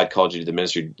because God called you to the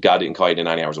ministry, God didn't call you to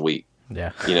 90 hours a week.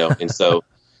 Yeah. And so,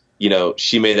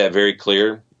 she made that very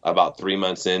clear about 3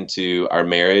 months into our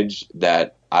marriage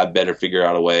that I better figure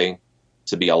out a way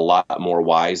to be a lot more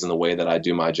wise in the way that I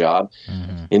do my job.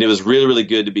 Mm-hmm. And it was really, really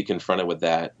good to be confronted with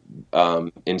that.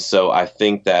 And so I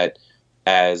think that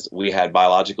as we had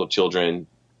biological children,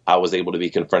 I was able to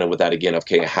be confronted with that again.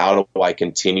 Okay, how do I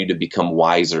continue to become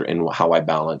wiser in how I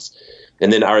balance?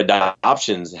 And then our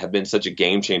adoptions have been such a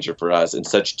game changer for us and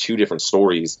such two different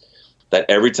stories that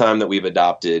every time that we've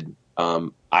adopted,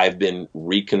 I've been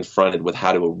reconfronted with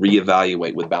how to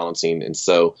reevaluate with balancing. And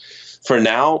so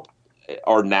now,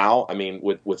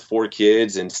 with 4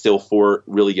 kids and still 4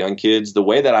 really young kids, the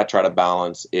way that I try to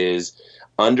balance is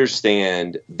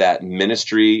understand that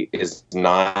ministry is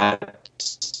not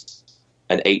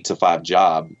an 8 to 5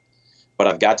 job, but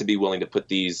I've got to be willing to put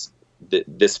this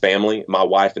family, my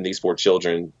wife and these 4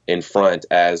 children in front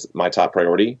as my top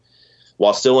priority,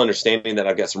 while still understanding that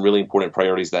I've got some really important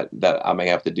priorities that I may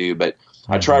have to do. But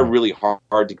I try really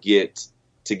hard to get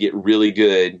really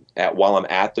good at while I'm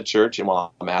at the church and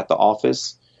while I'm at the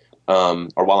office, or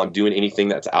while I'm doing anything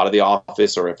that's out of the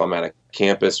office, or if I'm at a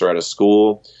campus or at a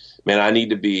school, man, I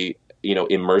need to be,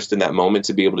 immersed in that moment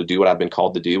to be able to do what I've been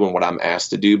called to do and what I'm asked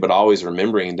to do, but always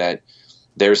remembering that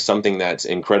there's something that's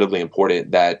incredibly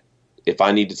important, that if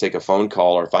I need to take a phone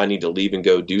call or if I need to leave and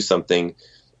go do something,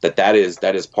 that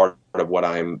is part of what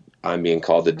I'm being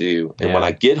called to do. And when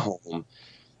I get home,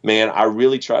 man, I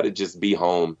really try to just be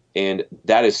home. And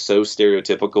that is so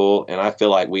stereotypical. And I feel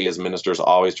like we as ministers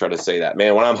always try to say that,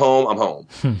 man, when I'm home, I'm home.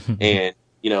 And,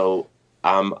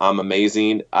 I'm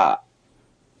amazing. I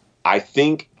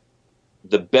think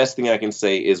the best thing I can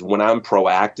say is when I'm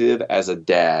proactive as a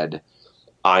dad,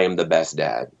 I am the best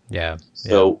dad. Yeah.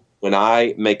 So when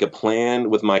I make a plan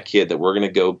with my kid that we're going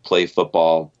to go play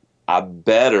football, I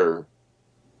better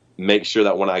make sure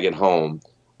that when I get home,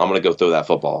 I'm going to go throw that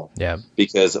football. Yeah.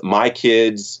 Because my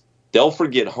kids, they'll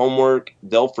forget homework.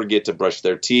 They'll forget to brush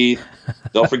their teeth.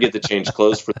 They'll forget to change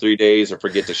clothes for 3 days or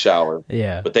forget to shower.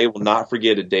 Yeah. But they will not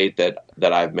forget a date that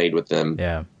I've made with them.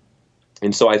 Yeah.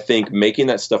 And so I think making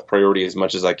that stuff priority as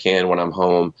much as I can when I'm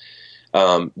home,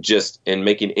 just and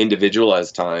making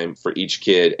individualized time for each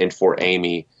kid and for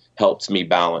Amy helps me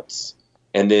balance.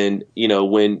 And then,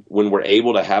 when we're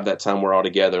able to have that time we're all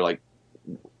together, like,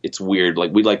 it's weird.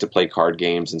 Like, we like to play card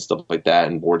games and stuff like that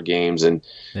and board games. And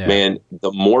man,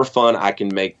 the more fun I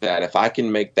can make that, if I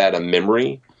can make that a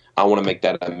memory, I want to make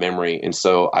that a memory. And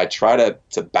so I try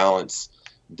to balance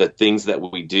the things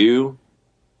that we do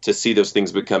to see those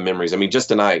things become memories. I mean, just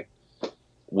tonight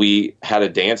we had a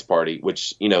dance party,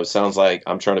 which, sounds like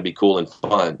I'm trying to be cool and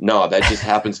fun. No, that just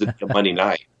happens to be a Monday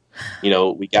night.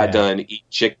 We got done eating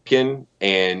chicken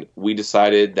and we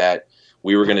decided that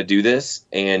we were going to do this.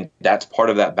 And that's part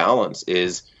of that balance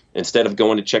is instead of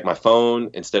going to check my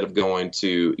phone, instead of going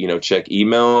to, check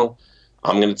email,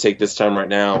 I'm going to take this time right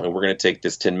now and we're going to take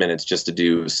this 10 minutes just to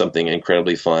do something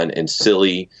incredibly fun and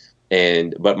silly.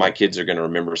 But my kids are going to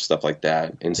remember stuff like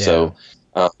that. And so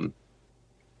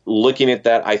looking at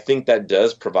that, I think that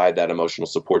does provide that emotional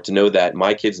support to know that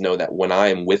my kids know that when I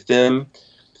am with them,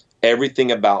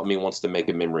 everything about me wants to make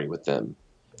a memory with them.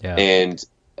 Yeah. And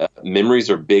memories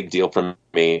are a big deal for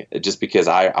me just because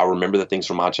I remember the things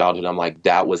from my childhood. I'm like,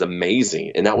 that was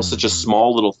amazing. And that was such a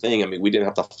small little thing. I mean, we didn't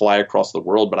have to fly across the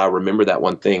world, but I remember that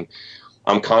one thing.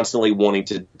 I'm constantly wanting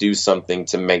to do something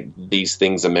to make these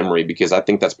things a memory because I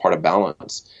think that's part of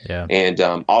balance. Yeah. And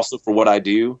also for what I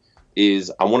do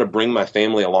is I want to bring my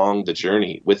family along the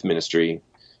journey with ministry.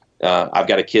 I've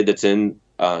got a kid that's in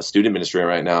student ministry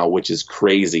right now, which is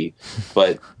crazy.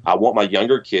 But I want my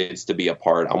younger kids to be a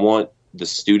part. I want the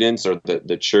students or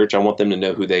the church, I want them to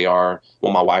know who they are. I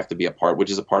want my wife to be a part, which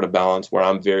is a part of balance, where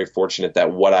I'm very fortunate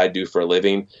that what I do for a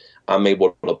living, I'm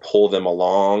able to pull them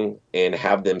along and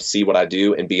have them see what I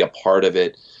do and be a part of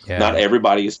it. Yeah. Not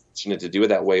everybody is fortunate to do it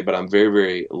that way, but I'm very,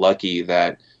 very lucky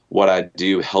that what I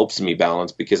do helps me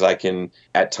balance, because I can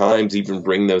at times even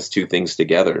bring those two things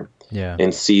together. Yeah.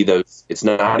 And see those, it's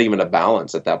not even a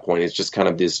balance at that point. It's just kind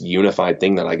of this unified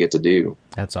thing that I get to do.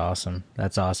 That's awesome.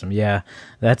 That's awesome. Yeah.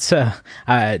 That's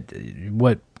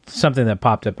something that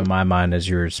popped up in my mind as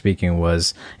you were speaking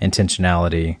was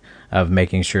intentionality, of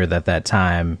making sure that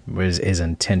time is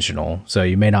intentional. So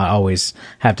you may not always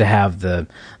have to have the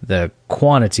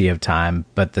quantity of time,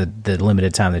 but the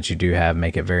limited time that you do have,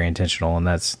 make it very intentional. And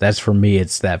that's for me,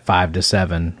 it's that 5 to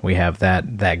 7. We have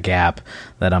that gap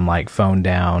that I'm like phone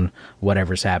down,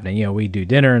 whatever's happening. You know, we do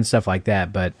dinner and stuff like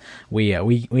that, but we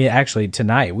actually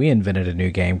tonight we invented a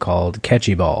new game called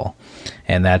Catchy Ball,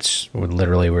 and that's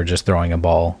literally we're just throwing a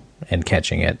ball and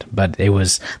catching it. But they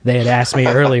had asked me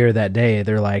earlier that day,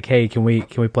 they're like, hey, can we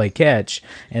play catch?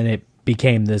 And it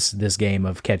became this game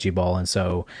of Catchy Ball. And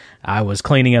so I was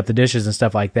cleaning up the dishes and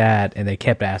stuff like that, and they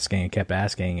kept asking,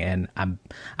 and I'm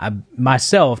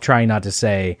myself trying not to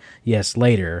say yes,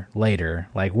 later,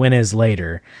 like when is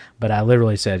later, but I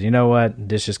literally said, you know what,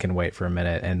 dishes can wait for a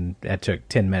minute. And that took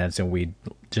 10 minutes, and we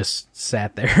just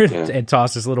sat there and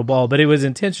tossed this little ball. But it was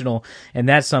intentional, and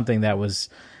that's something that was,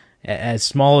 as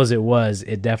small as it was,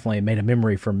 it definitely made a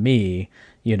memory for me,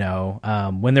 you know,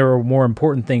 when there were more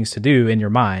important things to do in your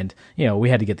mind. You know,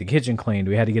 we had to get the kitchen cleaned,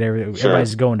 we had to get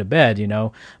everybody's going to bed, you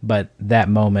know, but that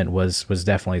moment was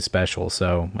definitely special.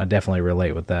 So I definitely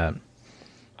relate with that.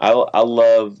 I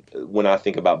love when I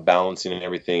think about balancing and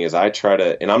everything, is I try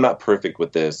to, and I'm not perfect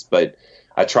with this, but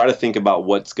I try to think about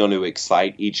what's going to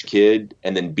excite each kid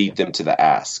and then beat them to the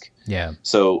ask. Yeah.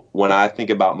 So when I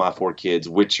think about my 4 kids,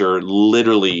 which are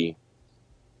literally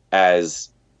as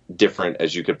different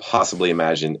as you could possibly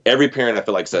imagine, every parent I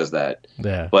feel like says that.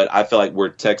 Yeah. But I feel like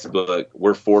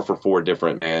we're 4 for 4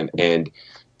 different, man. And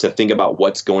to think about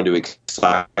what's going to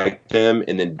excite them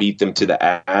and then beat them to the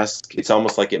ask, it's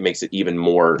almost like it makes it even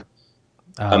more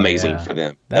amazing for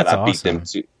them. That's awesome.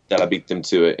 That I beat them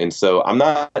to it. And so I'm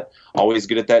not always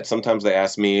good at that. Sometimes they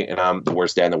ask me, and I'm the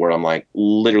worst dad in the world. I'm like,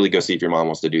 literally go see if your mom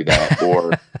wants to do that.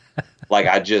 Or like,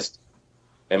 I just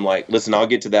am like, listen, I'll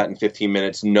get to that in 15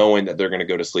 minutes, knowing that they're going to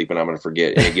go to sleep and I'm going to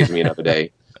forget, and it gives me another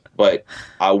day. But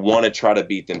I want to try to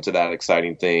beat them to that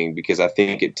exciting thing, because I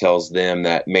think it tells them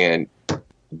that, man,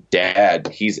 dad,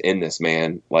 he's in this,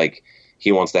 man. Like,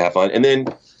 he wants to have fun. And then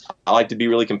I like to be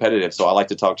really competitive, so I like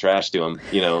to talk trash to him,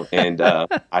 you know, and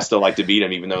I still like to beat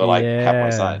him, even though they're like half my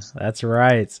size. That's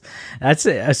right. That's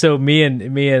it. So me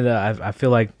and I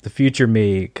feel like the future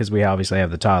me, because we obviously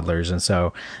have the toddlers, and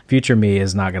so future me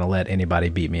is not going to let anybody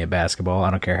beat me at basketball.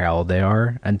 I don't care how old they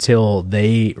are. Until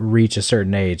they reach a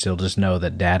certain age, they'll just know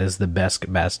that dad is the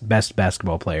best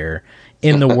basketball player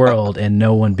in the world, and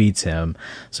no one beats him.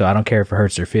 So I don't care if it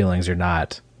hurts their feelings or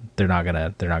not. They're not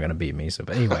gonna beat me. So,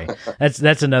 but anyway,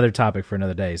 that's another topic for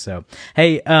another day. So,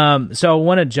 hey, so I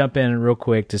want to jump in real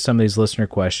quick to some of these listener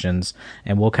questions,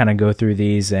 and we'll kind of go through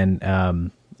these.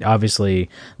 And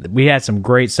obviously, we had some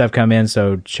great stuff come in.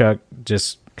 So, Chuck,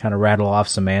 just kind of rattle off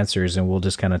some answers, and we'll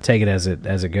just kind of take it as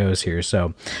it goes here.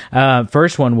 So,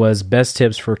 first one was best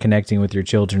tips for connecting with your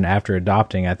children after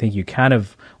adopting. I think you kind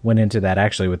of went into that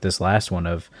actually with this last one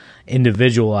of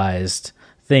individualized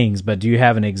things, but do you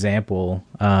have an example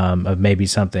of maybe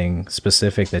something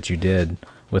specific that you did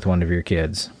with one of your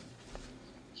kids?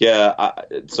 Yeah,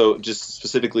 so just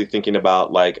specifically thinking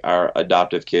about like our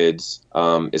adoptive kids,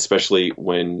 especially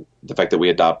when the fact that we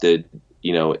adopted,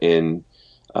 you know, in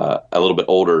a little bit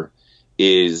older,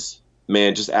 is,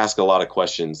 man, just ask a lot of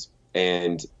questions,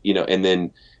 and, you know, and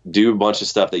then do a bunch of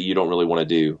stuff that you don't really want to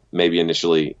do. Maybe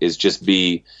initially is just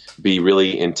be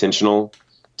really intentional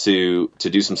to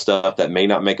do some stuff that may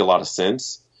not make a lot of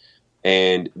sense,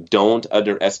 and don't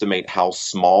underestimate how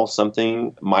small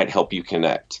something might help you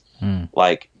connect.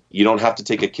 Like, you don't have to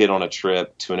take a kid on a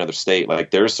trip to another state. Like,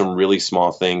 there are some really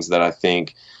small things that I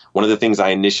think, one of the things I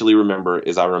initially remember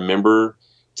is I remember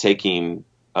taking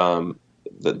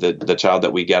the child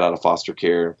that we got out of foster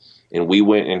care, and we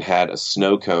went and had a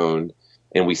snow cone,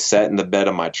 and we sat in the bed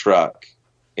of my truck,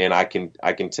 and I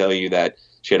can tell you that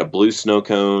she had a blue snow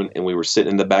cone, and we were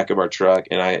sitting in the back of our truck.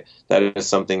 And that is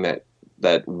something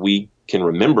that we can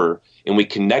remember, and we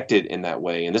connected in that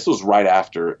way. And this was right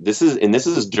after this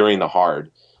is during the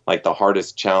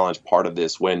hardest challenge part of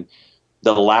this, when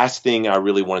the last thing I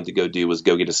really wanted to go do was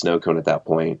go get a snow cone at that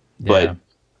point. Yeah. But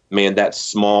man, that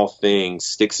small thing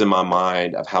sticks in my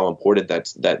mind of how important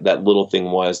that little thing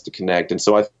was to connect. And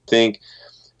so I think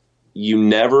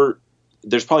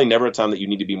there's probably never a time that you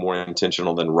need to be more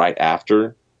intentional than right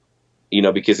after,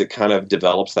 because it kind of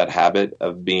develops that habit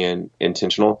of being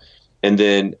intentional. And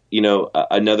then,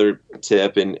 another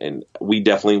tip, and we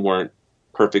definitely weren't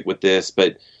perfect with this,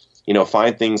 but,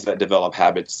 find things that develop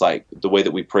habits, like the way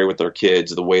that we pray with our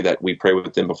kids, the way that we pray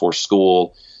with them before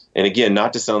school. And again,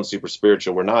 not to sound super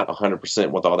spiritual, we're not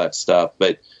 100% with all that stuff,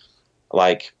 but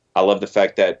like, I love the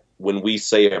fact that when we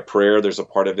say a prayer, there's a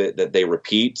part of it that they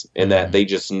repeat and that they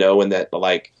just know, and that,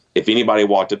 like, if anybody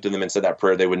walked up to them and said that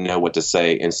prayer, they would know what to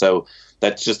say. And so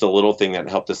that's just a little thing that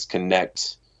helped us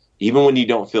connect. Even when you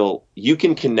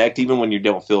can connect even when you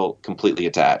don't feel completely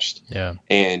attached. Yeah.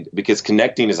 And because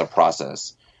connecting is a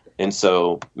process. And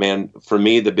so, man, for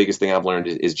me, the biggest thing I've learned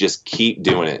is just keep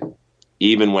doing it.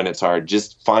 Even when it's hard,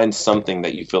 just find something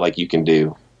that you feel like you can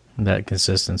do. That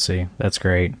consistency. That's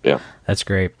great. Yeah. That's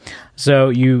great. So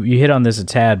you hit on this a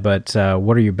tad, but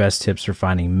what are your best tips for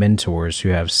finding mentors who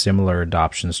have similar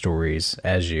adoption stories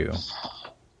as you?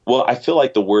 Well, I feel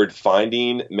like the word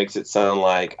finding makes it sound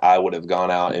like I would have gone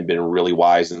out and been really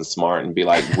wise and smart and be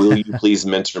like, will you please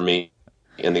mentor me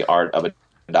in the art of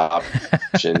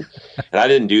adoption? And I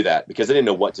didn't do that because I didn't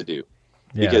know what to do.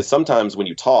 Yeah. Because sometimes when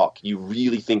you talk, you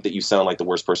really think that you sound like the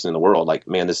worst person in the world. Like,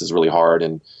 man, this is really hard.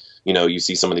 And, you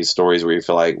see some of these stories where you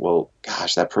feel like, well,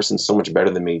 gosh, that person's so much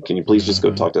better than me. Can you please just go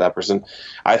talk to that person?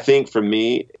 I think for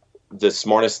me, the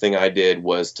smartest thing I did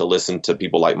was to listen to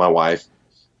people like my wife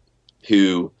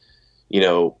who,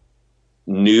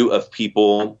 knew of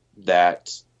people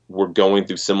that were going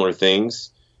through similar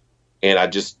things. And I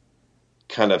just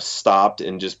kind of stopped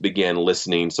and just began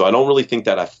listening. So I don't really think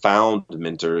that I found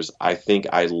mentors. I think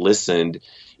I listened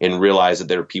and realized that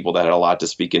there were people that had a lot to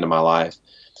speak into my life.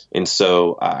 And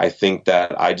so I think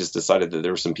that I just decided that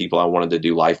there were some people I wanted to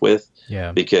do life with,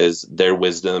 because their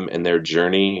wisdom and their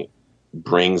journey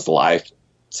brings life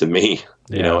to me,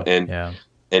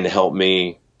 and help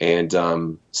me. And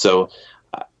so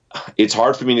it's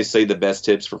hard for me to say the best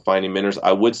tips for finding mentors.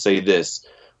 I would say this: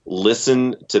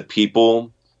 listen to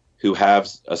people who have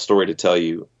a story to tell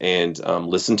you, and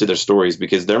listen to their stories,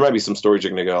 because there might be some stories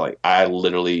you're going to go like, I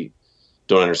literally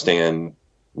don't understand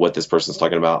what this person's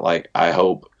talking about. Like,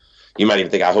 you might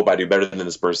even think, I hope I do better than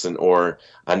this person, or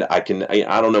I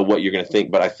don't know what you're going to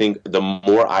think. But I think the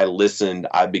more I listened,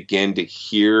 I began to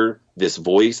hear this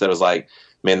voice that was like,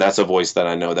 man, that's a voice that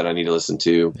I know that I need to listen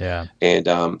to. Yeah. And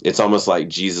it's almost like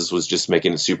Jesus was just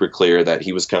making it super clear that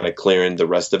he was kind of clearing the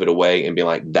rest of it away and being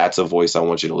like, that's a voice I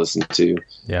want you to listen to.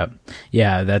 Yeah.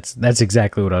 Yeah. That's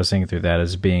exactly what I was thinking through that,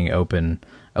 is being open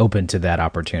to that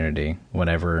opportunity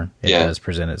whenever it does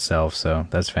present itself. So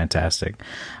that's fantastic.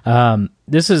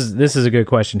 This is a good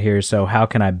question here. So how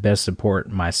can I best support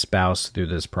my spouse through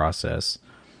this process?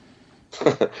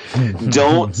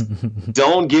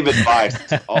 Don't give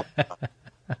advice.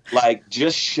 Like,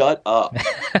 just shut up.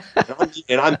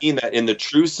 And I mean that in the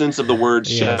true sense of the word,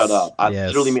 shut up. I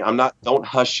literally mean, don't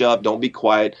hush up. Don't be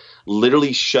quiet.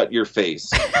 Literally shut your face.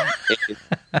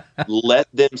 And let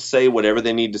them say whatever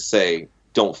they need to say.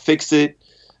 Don't fix it.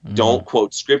 Don't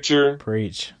quote scripture.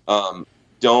 Preach.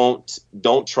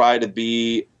 Don't try to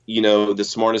be, the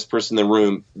smartest person in the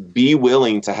room. Be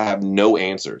willing to have no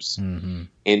answers,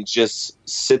 and just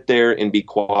sit there and be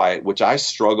quiet, which I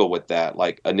struggle with that.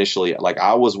 Like, initially, like,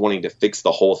 I was wanting to fix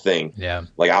the whole thing. Yeah.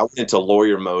 Like, I went into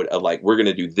lawyer mode of like, we're going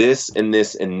to do this and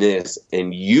this and this,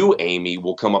 and you, Amy,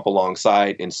 will come up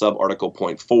alongside in sub article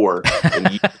point 4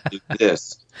 and you do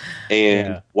this.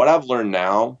 And what I've learned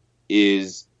now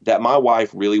is that my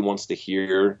wife really wants to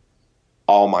hear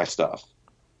all my stuff.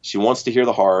 She wants to hear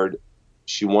the hard.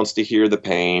 She wants to hear the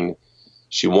pain.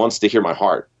 She wants to hear my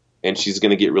heart, and she's going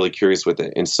to get really curious with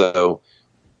it. And so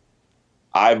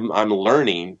I'm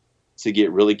learning to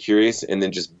get really curious and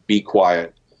then just be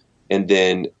quiet, and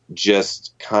then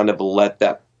just kind of let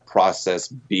that process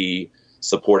be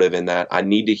supportive in that. I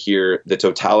need to hear the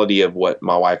totality of what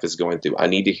my wife is going through. I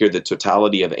need to hear the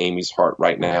totality of Amy's heart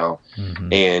right now.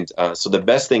 And so the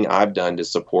best thing I've done to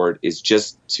support is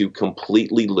just to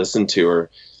completely listen to her,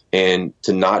 and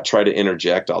to not try to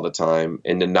interject all the time,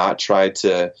 and to not try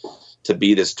to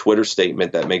be this Twitter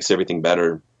statement that makes everything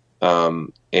better,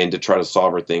 and to try to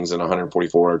solve her things in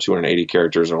 144 or 280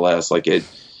 characters or less. Like,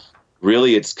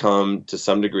 it's come to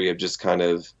some degree of just kind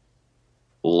of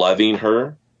loving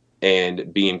her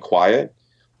and being quiet.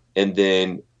 And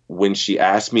then when she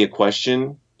asks me a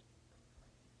question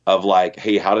of like,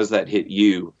 hey, how does that hit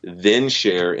you? Then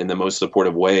share in the most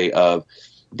supportive way of,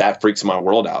 that freaks my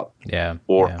world out. Yeah.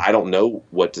 Or I don't know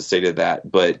what to say to that.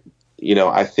 But,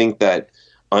 I think that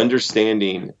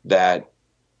understanding that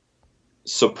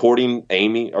supporting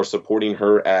Amy or supporting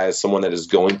her as someone that is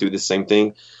going through the same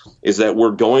thing is that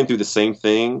we're going through the same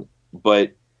thing,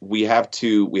 but we have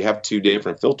two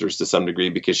different filters to some degree,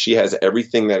 because she has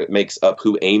everything that makes up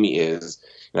who Amy is,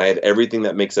 and I have everything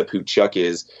that makes up who Chuck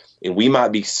is. And we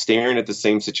might be staring at the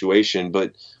same situation,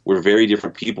 but we're very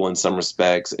different people in some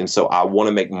respects. And so I want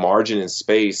to make margin and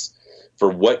space for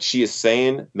what she is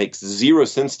saying makes zero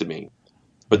sense to me.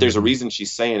 But there's a reason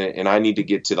she's saying it, and I need to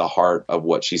get to the heart of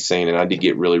what she's saying, and I need to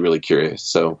get really, really curious.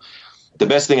 So the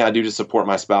best thing I do to support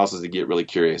my spouse is to get really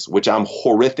curious, which I'm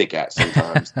horrific at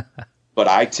sometimes. But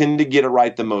I tend to get it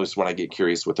right the most when I get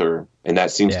curious with her, and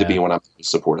that seems to be when I'm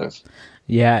supportive.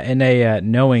 Yeah,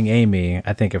 and knowing Amy,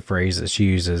 I think a phrase that she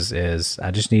uses is,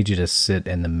 "I just need you to sit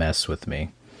in the mess with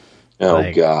me."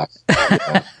 Oh, God.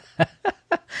 Yeah.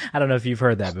 I don't know if you've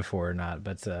heard that before or not,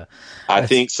 but I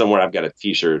think somewhere I've got a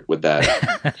T-shirt with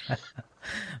that.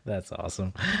 That's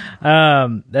awesome.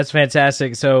 That's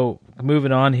fantastic. So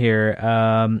moving on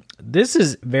here, this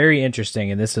is very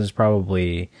interesting, and this is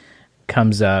probably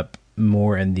comes up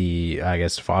more in the, I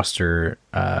guess, foster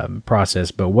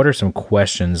process. But what are some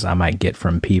questions I might get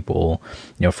from people,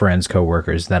 friends,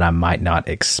 coworkers, that I might not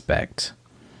expect?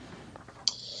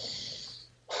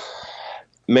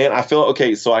 Man, I feel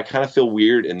okay. So I kind of feel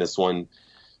weird in this one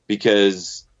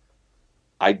because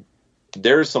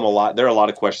there are a lot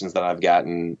of questions that I've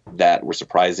gotten that were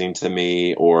surprising to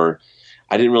me, or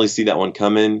I didn't really see that one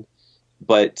coming.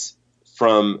 But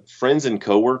from friends and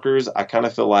coworkers, I kind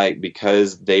of feel like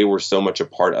because they were so much a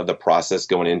part of the process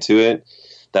going into it,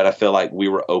 that I feel like we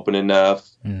were open enough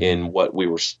in what we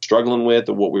were struggling with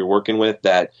or what we were working with,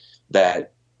 that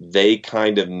they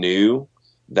kind of knew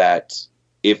that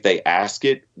if they ask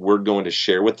it, we're going to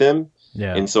share with them.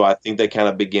 Yeah. And so I think they kind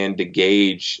of began to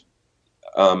gauge.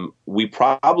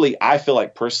 I feel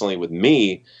like personally with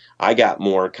me, I got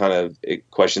more kind of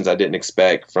questions I didn't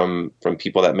expect from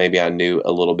people that maybe I knew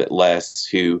a little bit less,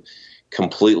 who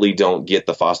completely don't get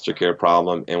the foster care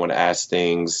problem and would ask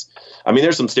things. I mean,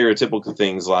 there's some stereotypical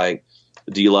things like,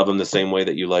 do you love them the same way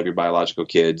that you love your biological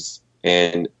kids?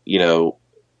 And,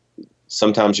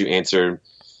 sometimes you answer,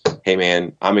 hey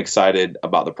man, I'm excited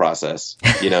about the process,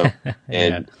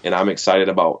 and I'm excited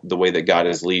about the way that God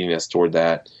is leading us toward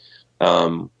that.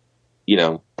 There's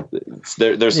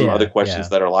some other questions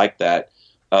that are like that.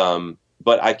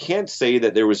 But I can't say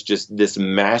that there was just this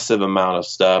massive amount of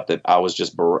stuff that I was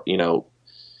just, thrown,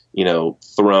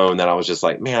 that I was just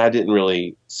like, man, I didn't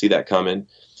really see that coming.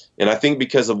 And I think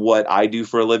because of what I do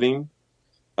for a living,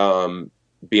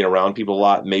 being around people a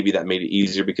lot, maybe that made it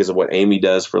easier because of what Amy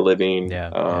does for a living.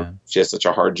 She has such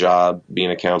a hard job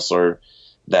being a counselor,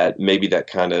 that maybe that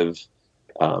kind of,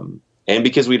 and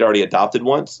because we'd already adopted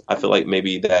once, I feel like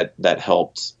maybe that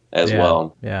helped as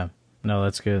well. Yeah. No,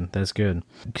 that's good. That's good.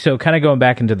 So kind of going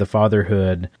back into the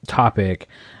fatherhood topic,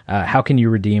 how can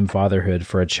you redeem fatherhood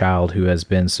for a child who has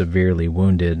been severely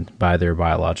wounded by their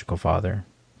biological father?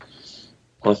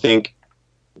 Well, I think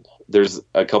there's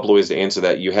a couple of ways to answer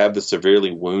that. You have the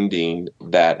severely wounding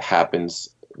that happens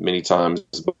many times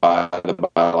by the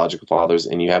biological fathers,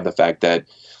 and you have the fact that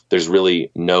there's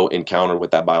really no encounter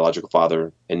with that biological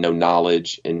father, and no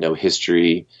knowledge and no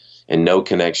history and no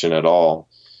connection at all.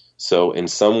 So in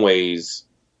some ways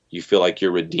you feel like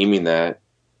you're redeeming that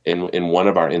in one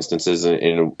of our instances,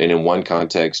 and in one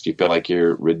context you feel like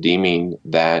you're redeeming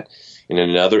that. And in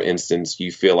another instance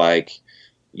you feel like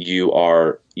you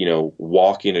are,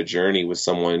 walking a journey with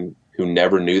someone who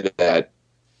never knew that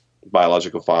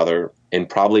biological father and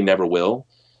probably never will,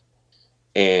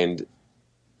 and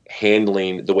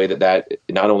handling the way that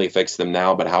not only affects them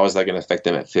now, but how is that going to affect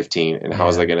them at 15, and how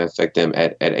is that going to affect them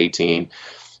at 18?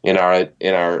 In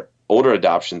our older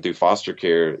adoption through foster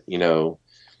care,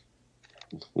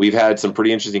 we've had some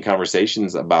pretty interesting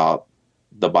conversations about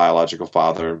the biological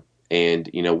father, and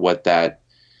what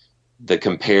the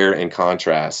compare and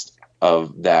contrast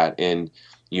of that. And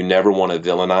you never want to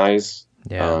villainize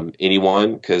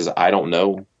anyone, because I don't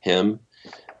know him,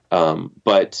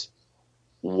 but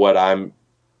what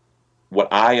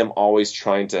I am always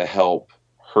trying to help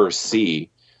her see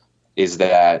is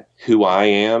that who I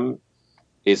am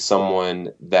is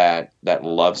someone that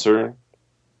loves her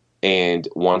and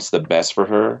wants the best for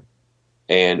her,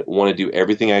 and want to do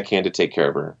everything I can to take care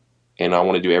of her. And I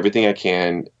want to do everything I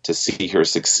can to see her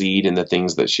succeed in the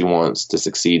things that she wants to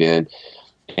succeed in.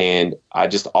 And I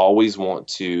just always want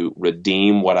to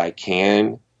redeem what I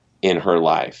can in her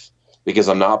life, because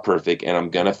I'm not perfect and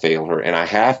I'm going to fail her. And I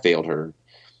have failed her.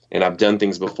 And I've done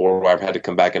things before where I've had to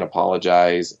come back and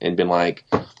apologize and been like,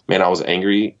 man, I was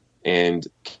angry, and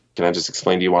can I just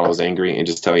explain to you why I was angry and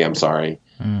just tell you I'm sorry?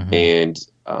 Mm-hmm.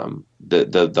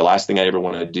 the last thing I ever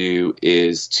want to do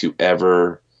is to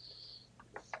ever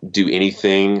do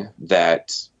anything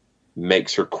that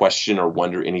makes her question or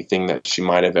wonder anything that she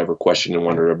might have ever questioned and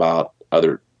wondered about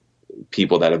other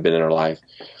people that have been in her life.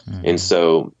 Mm-hmm. And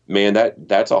so, man,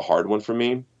 that's a hard one for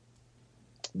me,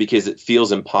 because it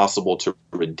feels impossible to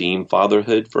redeem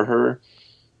fatherhood for her.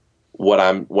 What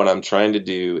I'm trying to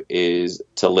do is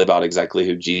to live out exactly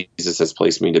who Jesus has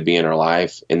placed me to be in her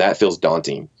life. And that feels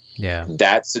daunting. Yeah.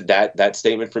 That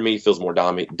statement for me feels more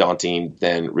daunting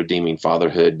than redeeming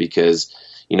fatherhood, because,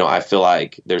 I feel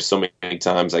like there's so many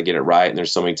times I get it right. And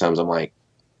there's so many times I'm like,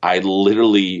 I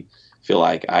literally feel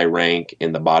like I rank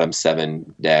in the bottom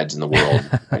 7 dads in the world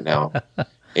right now.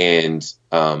 And,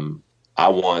 I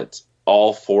want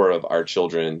all 4 of our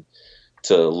children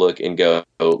to look and go,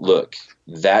 look,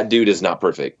 that dude is not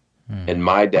perfect. And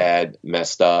my dad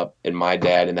messed up, and my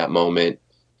dad in that moment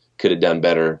could have done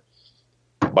better,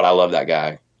 but I love that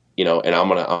guy, and I'm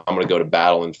going to go to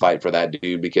battle and fight for that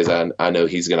dude, because I know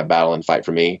he's going to battle and fight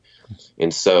for me.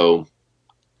 And so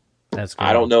that's cool.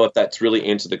 I don't know if that's really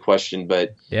answered the question,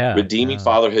 but redeeming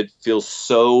fatherhood feels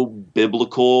so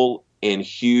biblical and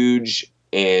huge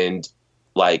and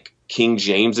like King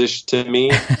James-ish to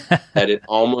me that it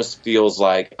almost feels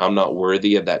like I'm not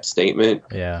worthy of that statement.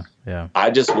 Yeah. I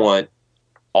just want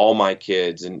all my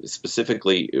kids, and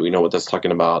specifically, with us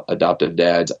talking about adoptive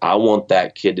dads, I want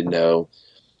that kid to know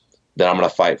that I'm going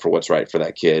to fight for what's right for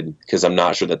that kid, because I'm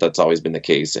not sure that that's always been the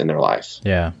case in their life.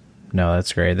 Yeah. No,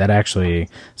 that's great. That actually,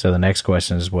 so the next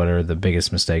question is, what are the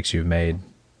biggest mistakes you've made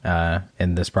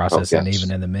in this process, and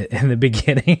even in the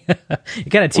beginning? You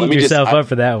kind of teed yourself up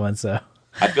for that one. So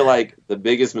I feel like the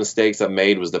biggest mistakes I've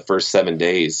made was the first 7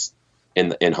 days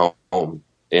in home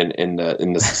in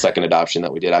the second adoption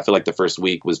that we did. I feel like the first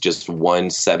week was just one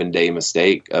 7-day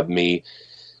mistake of me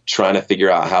trying to figure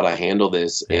out how to handle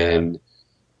this, and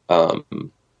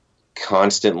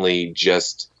constantly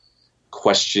just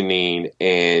questioning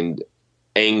and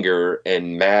anger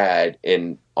and mad,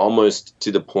 and almost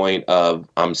to the point of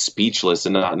I'm speechless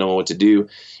and not knowing what to do.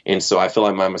 And so I feel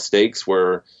like my mistakes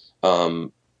were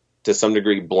to some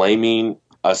degree blaming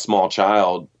a small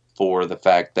child for the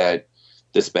fact that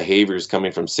this behavior is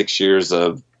coming from 6 years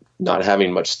of not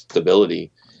having much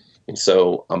stability. And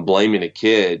so I'm blaming a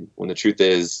kid when the truth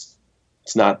is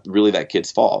it's not really that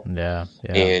kid's fault. Yeah.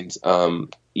 And,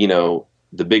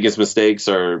 the biggest mistakes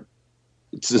are,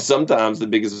 sometimes the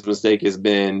biggest mistake has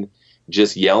been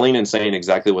just yelling and saying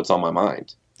exactly what's on my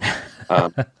mind.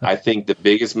 I think the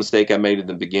biggest mistake I made in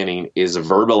the beginning is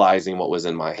verbalizing what was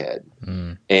in my head.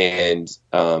 And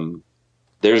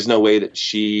there's no way that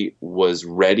she was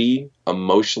ready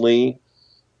emotionally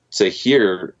to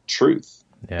hear truth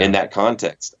in that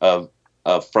context of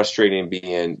frustrating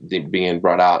being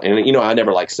brought out. And, I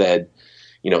never said,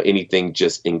 anything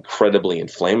just incredibly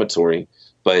inflammatory,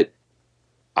 but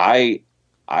I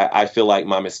feel like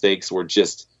my mistakes were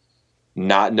just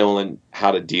not knowing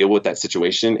how to deal with that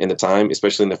situation in the time,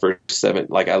 especially in the first 7.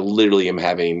 Like, I literally am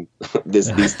having these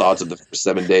thoughts of the first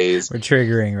 7 days. We're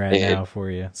triggering now for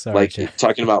you. Sorry,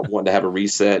 talking about wanting to have a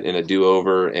reset and a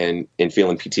do-over, and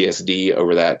feeling PTSD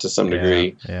over that to some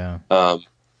degree. Yeah.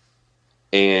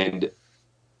 And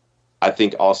I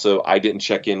think also I didn't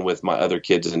check in with my other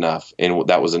kids enough, and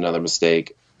that was another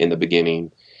mistake in the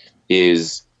beginning.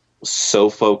 Is so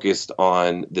focused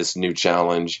on this new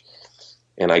challenge,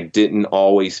 and I didn't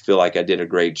always feel like I did a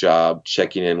great job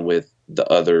checking in with the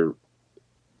other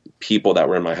people that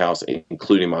were in my house,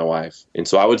 including my wife. And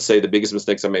so I would say the biggest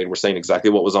mistakes I made were saying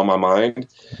exactly what was on my mind,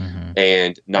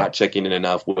 and not checking in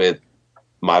enough with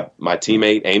my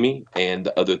teammate Amy and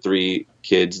the other 3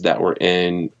 kids that were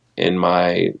in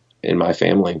my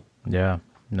family. Yeah.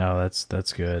 No,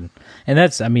 that's good. And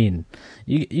that's,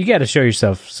 you got to show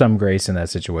yourself some grace in that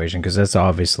situation, because that's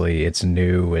obviously, it's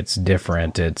new, it's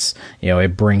different, it's,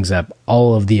 it brings up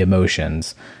all of the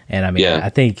emotions. And I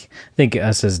think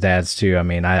us as dads too,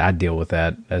 I deal with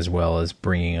that as well, as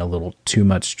bringing a little too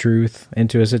much truth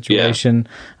into a situation,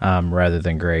 rather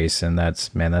than grace. And that's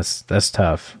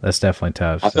tough. That's definitely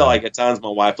tough. I feel like at times my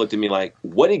wife looked at me like,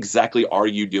 what exactly are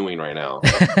you doing right now?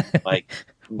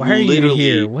 Why are you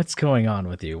here? What's going on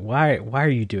with you? Why are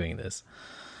you doing this?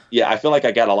 Yeah, I feel like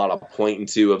I got a lot of pointing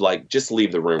to of just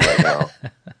leave the room right now.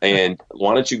 And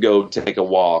why don't you go take a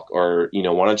walk, or,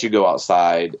 why don't you go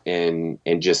outside and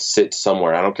just sit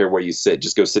somewhere? I don't care where you sit.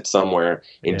 Just go sit somewhere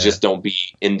and just don't be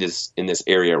in this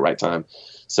area at right time.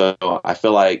 So I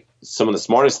feel like some of the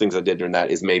smartest things I did during that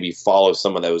is maybe follow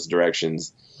some of those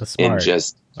directions and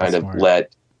just kind of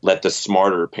let the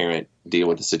smarter parent deal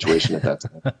with the situation at that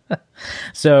time.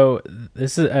 So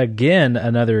this is, again,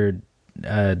 another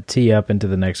tee up into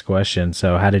the next question.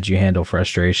 So how did you handle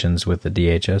frustrations with the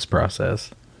DHS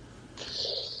process?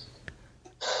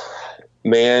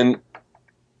 Man,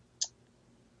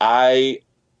 I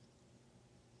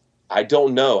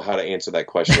don't know how to answer that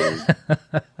question.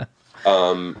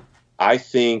 I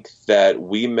think that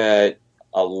we met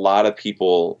a lot of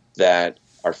people that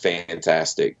are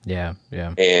fantastic. Yeah.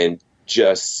 And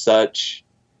just such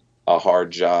a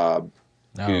hard job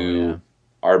who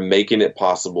are making it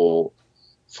possible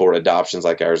for adoptions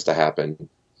like ours to happen.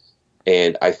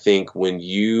 And I think when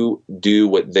you do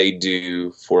what they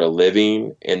do for a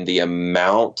living and the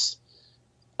amount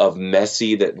of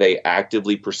messy that they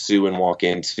actively pursue and walk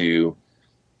into,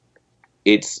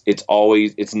 it's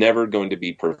never going to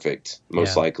be perfect,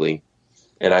 most likely.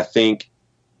 And I think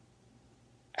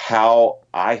how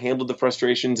I handled the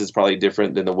frustrations is probably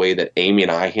different than the way that Amy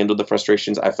and I handled the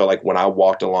frustrations. I felt like when I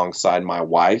walked alongside my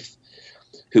wife,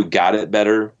 who got it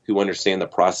better, who understand the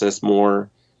process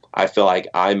more, I feel like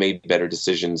I made better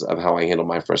decisions of how I handled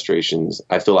my frustrations.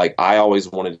 I feel like I always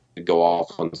wanted to go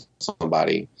off on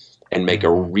somebody and make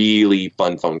a really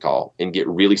fun phone call and get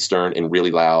really stern and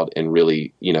really loud and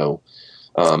really,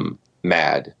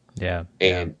 mad. Yeah.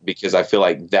 And because I feel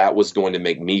like that was going to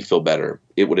make me feel better.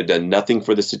 It would have done nothing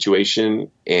for the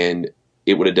situation, and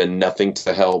it would have done nothing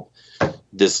to help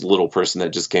this little person that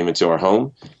just came into our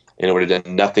home. And it would have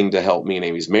done nothing to help me and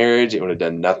Amy's marriage. It would have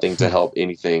done nothing to help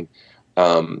anything.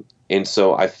 And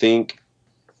so I think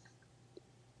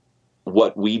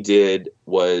what we did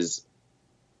was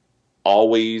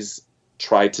always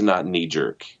try to not knee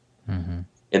jerk. And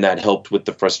that helped with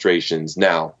the frustrations.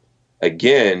 Now,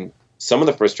 again, some of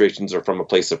the frustrations are from a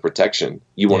place of protection.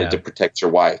 You wanted to protect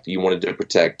your wife. You wanted to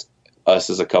protect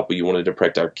us as a couple. You wanted to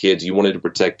protect our kids. You wanted to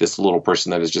protect this little person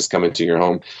that has just come into your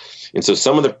home. And so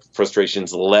some of the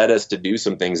frustrations led us to do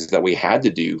some things that we had to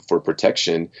do for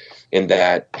protection, and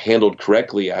that handled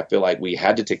correctly, I feel like we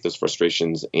had to take those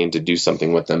frustrations and to do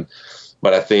something with them.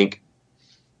 But I think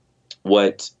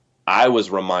what I was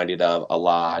reminded of a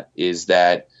lot is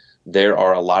that there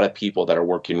are a lot of people that are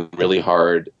working really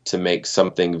hard to make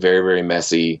something very, very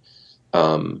messy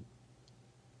the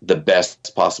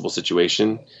best possible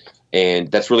situation.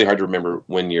 And that's really hard to remember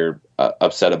when you're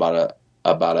upset about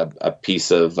a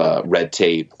piece of red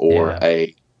tape or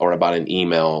about an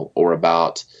email or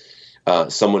about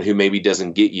someone who maybe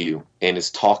doesn't get you and is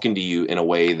talking to you in a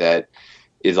way that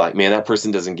is like, man, that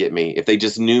person doesn't get me. If they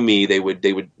just knew me, they would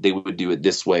do it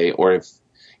this way. Or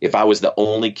if I was the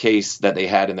only case that they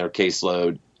had in their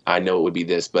caseload, I know it would be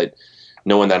this. But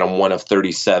knowing that I'm one of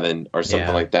 37 or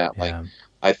something like that,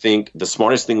 I think the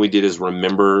smartest thing we did is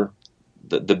remember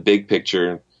the big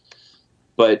picture.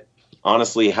 But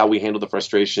honestly, how we handled the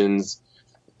frustrations,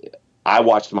 I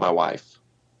watched my wife,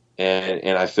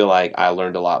 and I feel like I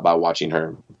learned a lot by watching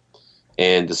her.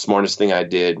 And the smartest thing I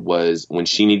did was when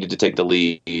she needed to take the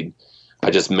lead, I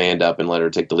just manned up and let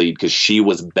her take the lead because she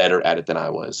was better at it than I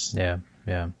was. Yeah.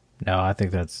 No, I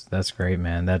think that's great,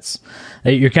 man.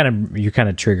 You're kind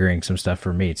of triggering some stuff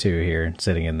for me too here,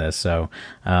 sitting in this. So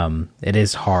it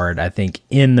is hard, I think,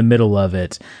 in the middle of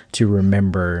it to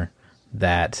remember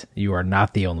that you are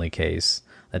not the only case,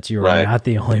 that you are not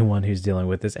the only one who's dealing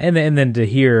with this. And then to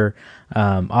hear,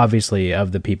 obviously,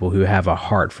 of the people who have a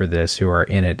heart for this, who are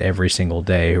in it every single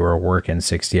day, who are working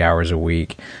 60 hours a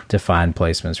week to find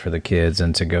placements for the kids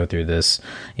and to go through this,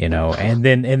 and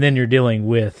then you're dealing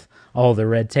with all the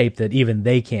red tape that even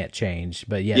they can't change,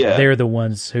 but yet they're the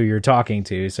ones who you're talking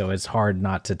to. So it's hard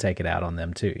not to take it out on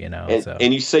them too,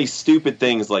 And you say stupid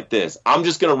things like this. I'm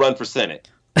just going to run for Senate.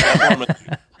 That's what I'm going to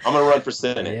do. I'm going to run for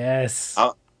Senate. Yes.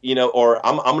 Or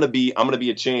I'm going to be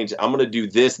a change. I'm going to do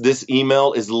this. This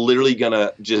email is literally going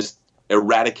to just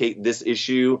eradicate this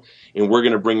issue, and we're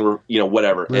going to bring,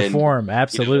 whatever. Reform.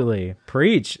 Absolutely.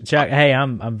 Preach. Chuck. Hey,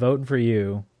 I'm voting for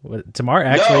you tomorrow.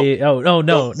 Actually.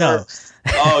 No.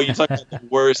 Oh, you're talking about the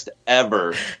worst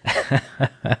ever.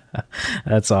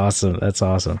 That's awesome.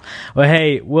 Well,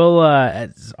 hey, we'll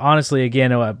honestly,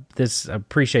 again, I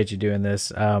appreciate you doing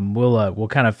this. We'll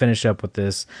kind of finish up with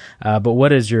this. But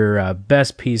what is your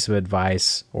best piece of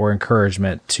advice or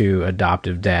encouragement to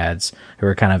adoptive dads who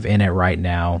are kind of in it right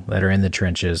now, that are in the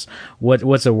trenches?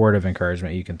 What's a word of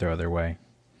encouragement you can throw their way?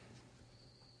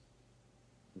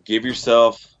 Give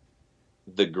yourself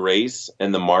the grace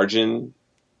and the margin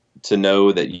to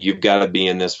know that you've got to be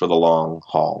in this for the long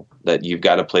haul, that you've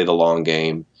got to play the long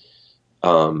game,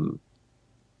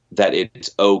 that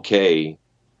it's okay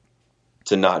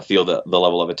to not feel the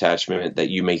level of attachment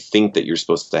that you may think that you're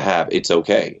supposed to have. It's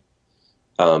okay.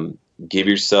 Give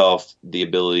yourself the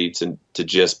ability to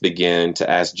just begin to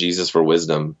ask Jesus for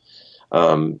wisdom.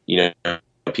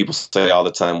 people say all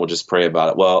the time, we'll just pray about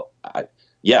it. Well,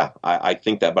 I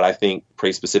think that, but I think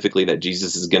pray specifically that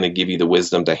Jesus is going to give you the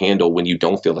wisdom to handle when you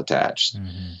don't feel attached.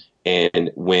 Mm-hmm.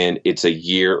 And when it's a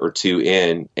year or two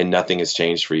in and nothing has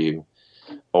changed for you,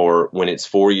 or when it's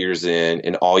 4 years in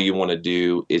and all you want to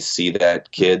do is see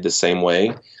that kid the same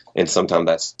way. And sometimes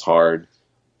that's hard.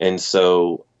 And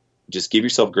so just give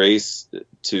yourself grace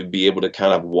to be able to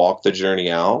kind of walk the journey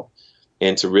out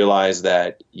and to realize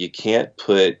that you can't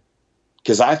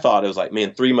because I thought it was like,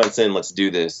 man, 3 months in, let's do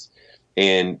this.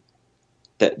 And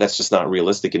that's just not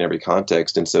realistic in every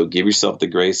context. And so give yourself the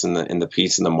grace and the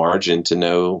peace and the margin to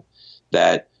know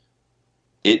that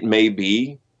it may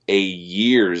be a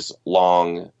years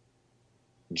long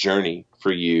journey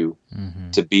for you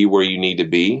to be where you need to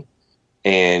be.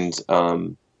 And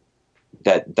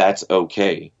that's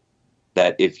okay.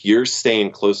 That if you're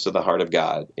staying close to the heart of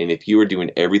God, and if you are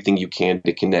doing everything you can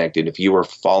to connect, and if you are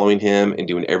following him and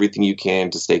doing everything you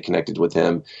can to stay connected with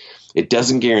him, it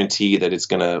doesn't guarantee that it's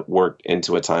going to work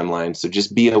into a timeline. So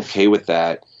just be okay with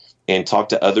that and talk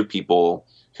to other people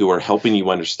who are helping you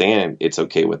understand it's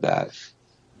okay with that.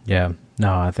 Yeah,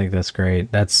 no, I think that's great.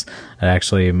 That's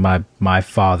actually my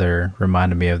father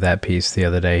reminded me of that piece the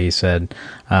other day. He said,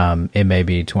 it may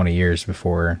be 20 years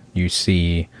before you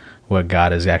see what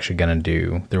God is actually going to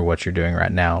do through what you're doing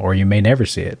right now, or you may never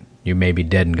see it. You may be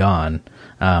dead and gone,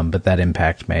 but that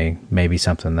impact may be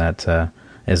something that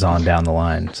is on down the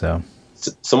line. So,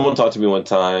 someone talked to me one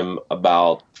time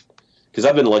about, because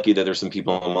I've been lucky that there's some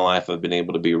people in my life I've been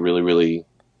able to be really, really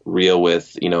real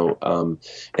with. Amy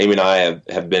and I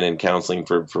have been in counseling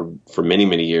for many,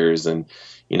 many years, and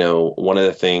one of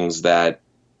the things that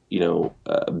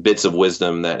bits of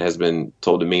wisdom that has been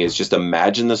told to me is just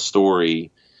imagine the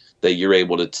story that you're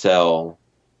able to tell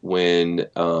when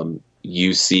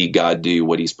you see God do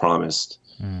what he's promised,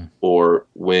 or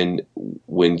when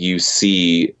you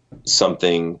see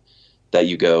something that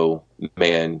you go,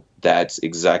 man, that's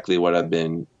exactly what I've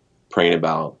been praying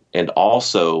about. And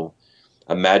also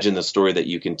imagine the story that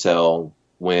you can tell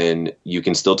when you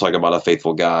can still talk about a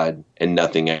faithful God and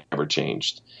nothing ever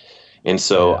changed. And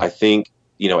so I think,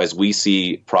 as we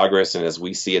see progress and as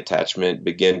we see attachment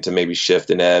begin to maybe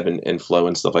shift and ebb and flow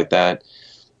and stuff like that,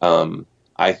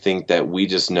 I think that we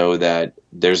just know that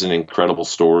there's an incredible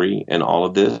story in all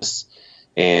of this.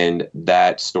 And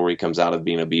that story comes out of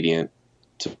being obedient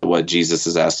to what Jesus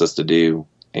has asked us to do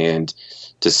and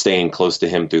to staying close to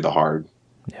him through the hard.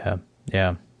 Yeah.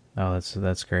 Yeah. Oh,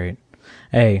 that's great.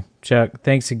 Hey, Chuck,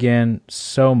 thanks again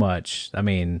so much. I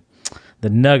mean, the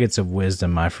nuggets of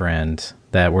wisdom, my friend,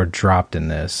 that were dropped in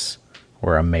this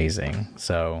were amazing.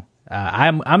 So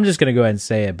I'm just going to go ahead and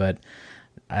say it, but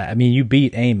I mean, you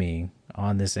beat Amy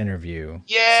on this interview.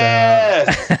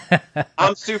 Yes! So.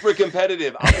 I'm super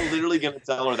competitive. I'm literally going to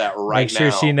tell her that right now. Make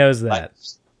sure she knows that.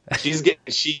 She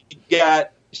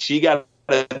got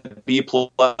a B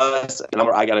plus, and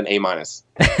I got an A minus.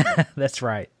 That's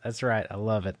right. I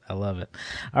love it. All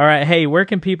right. Hey, where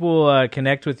can people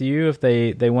connect with you if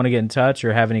they want to get in touch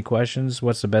or have any questions?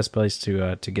 What's the best place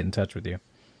to get in touch with you?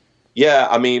 Yeah,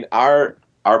 I mean, our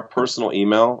personal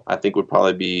email, I think, would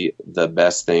probably be the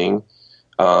best thing.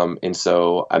 And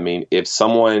so, I mean, if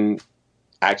someone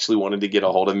actually wanted to get a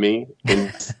hold of me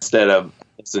instead of,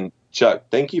 listen, Chuck,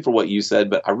 thank you for what you said,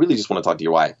 but I really just want to talk to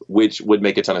your wife, which would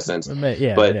make a ton of sense.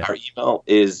 Yeah, but our email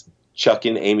is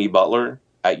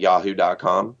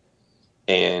chuckanamybutler@yahoo.com.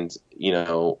 And,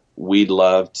 we'd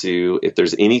love to, if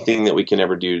there's anything that we can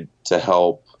ever do to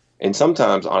help. And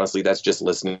sometimes, honestly, that's just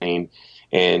listening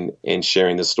and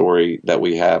sharing the story that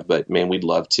we have. But, man, we'd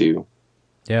love to.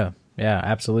 Yeah,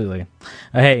 absolutely.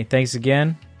 Hey, thanks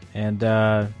again. And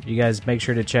you guys make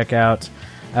sure to check out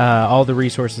all the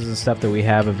resources and stuff that we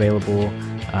have available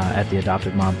at the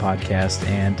Adopted Mom Podcast.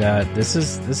 And this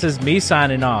is me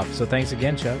signing off. So thanks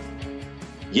again, Chuck.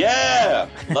 Yeah,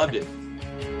 loved it.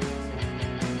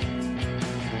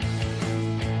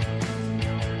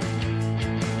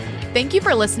 Thank you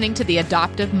for listening to the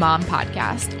Adoptive Mom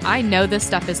Podcast. I know this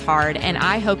stuff is hard, and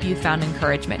I hope you found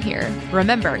encouragement here.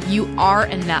 Remember, you are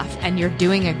enough, and you're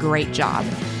doing a great job.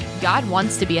 God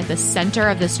wants to be at the center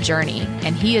of this journey,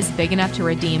 and he is big enough to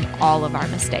redeem all of our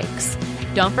mistakes.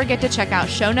 Don't forget to check out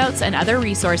show notes and other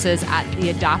resources at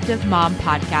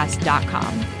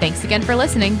theadoptivemompodcast.com. Thanks again for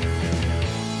listening.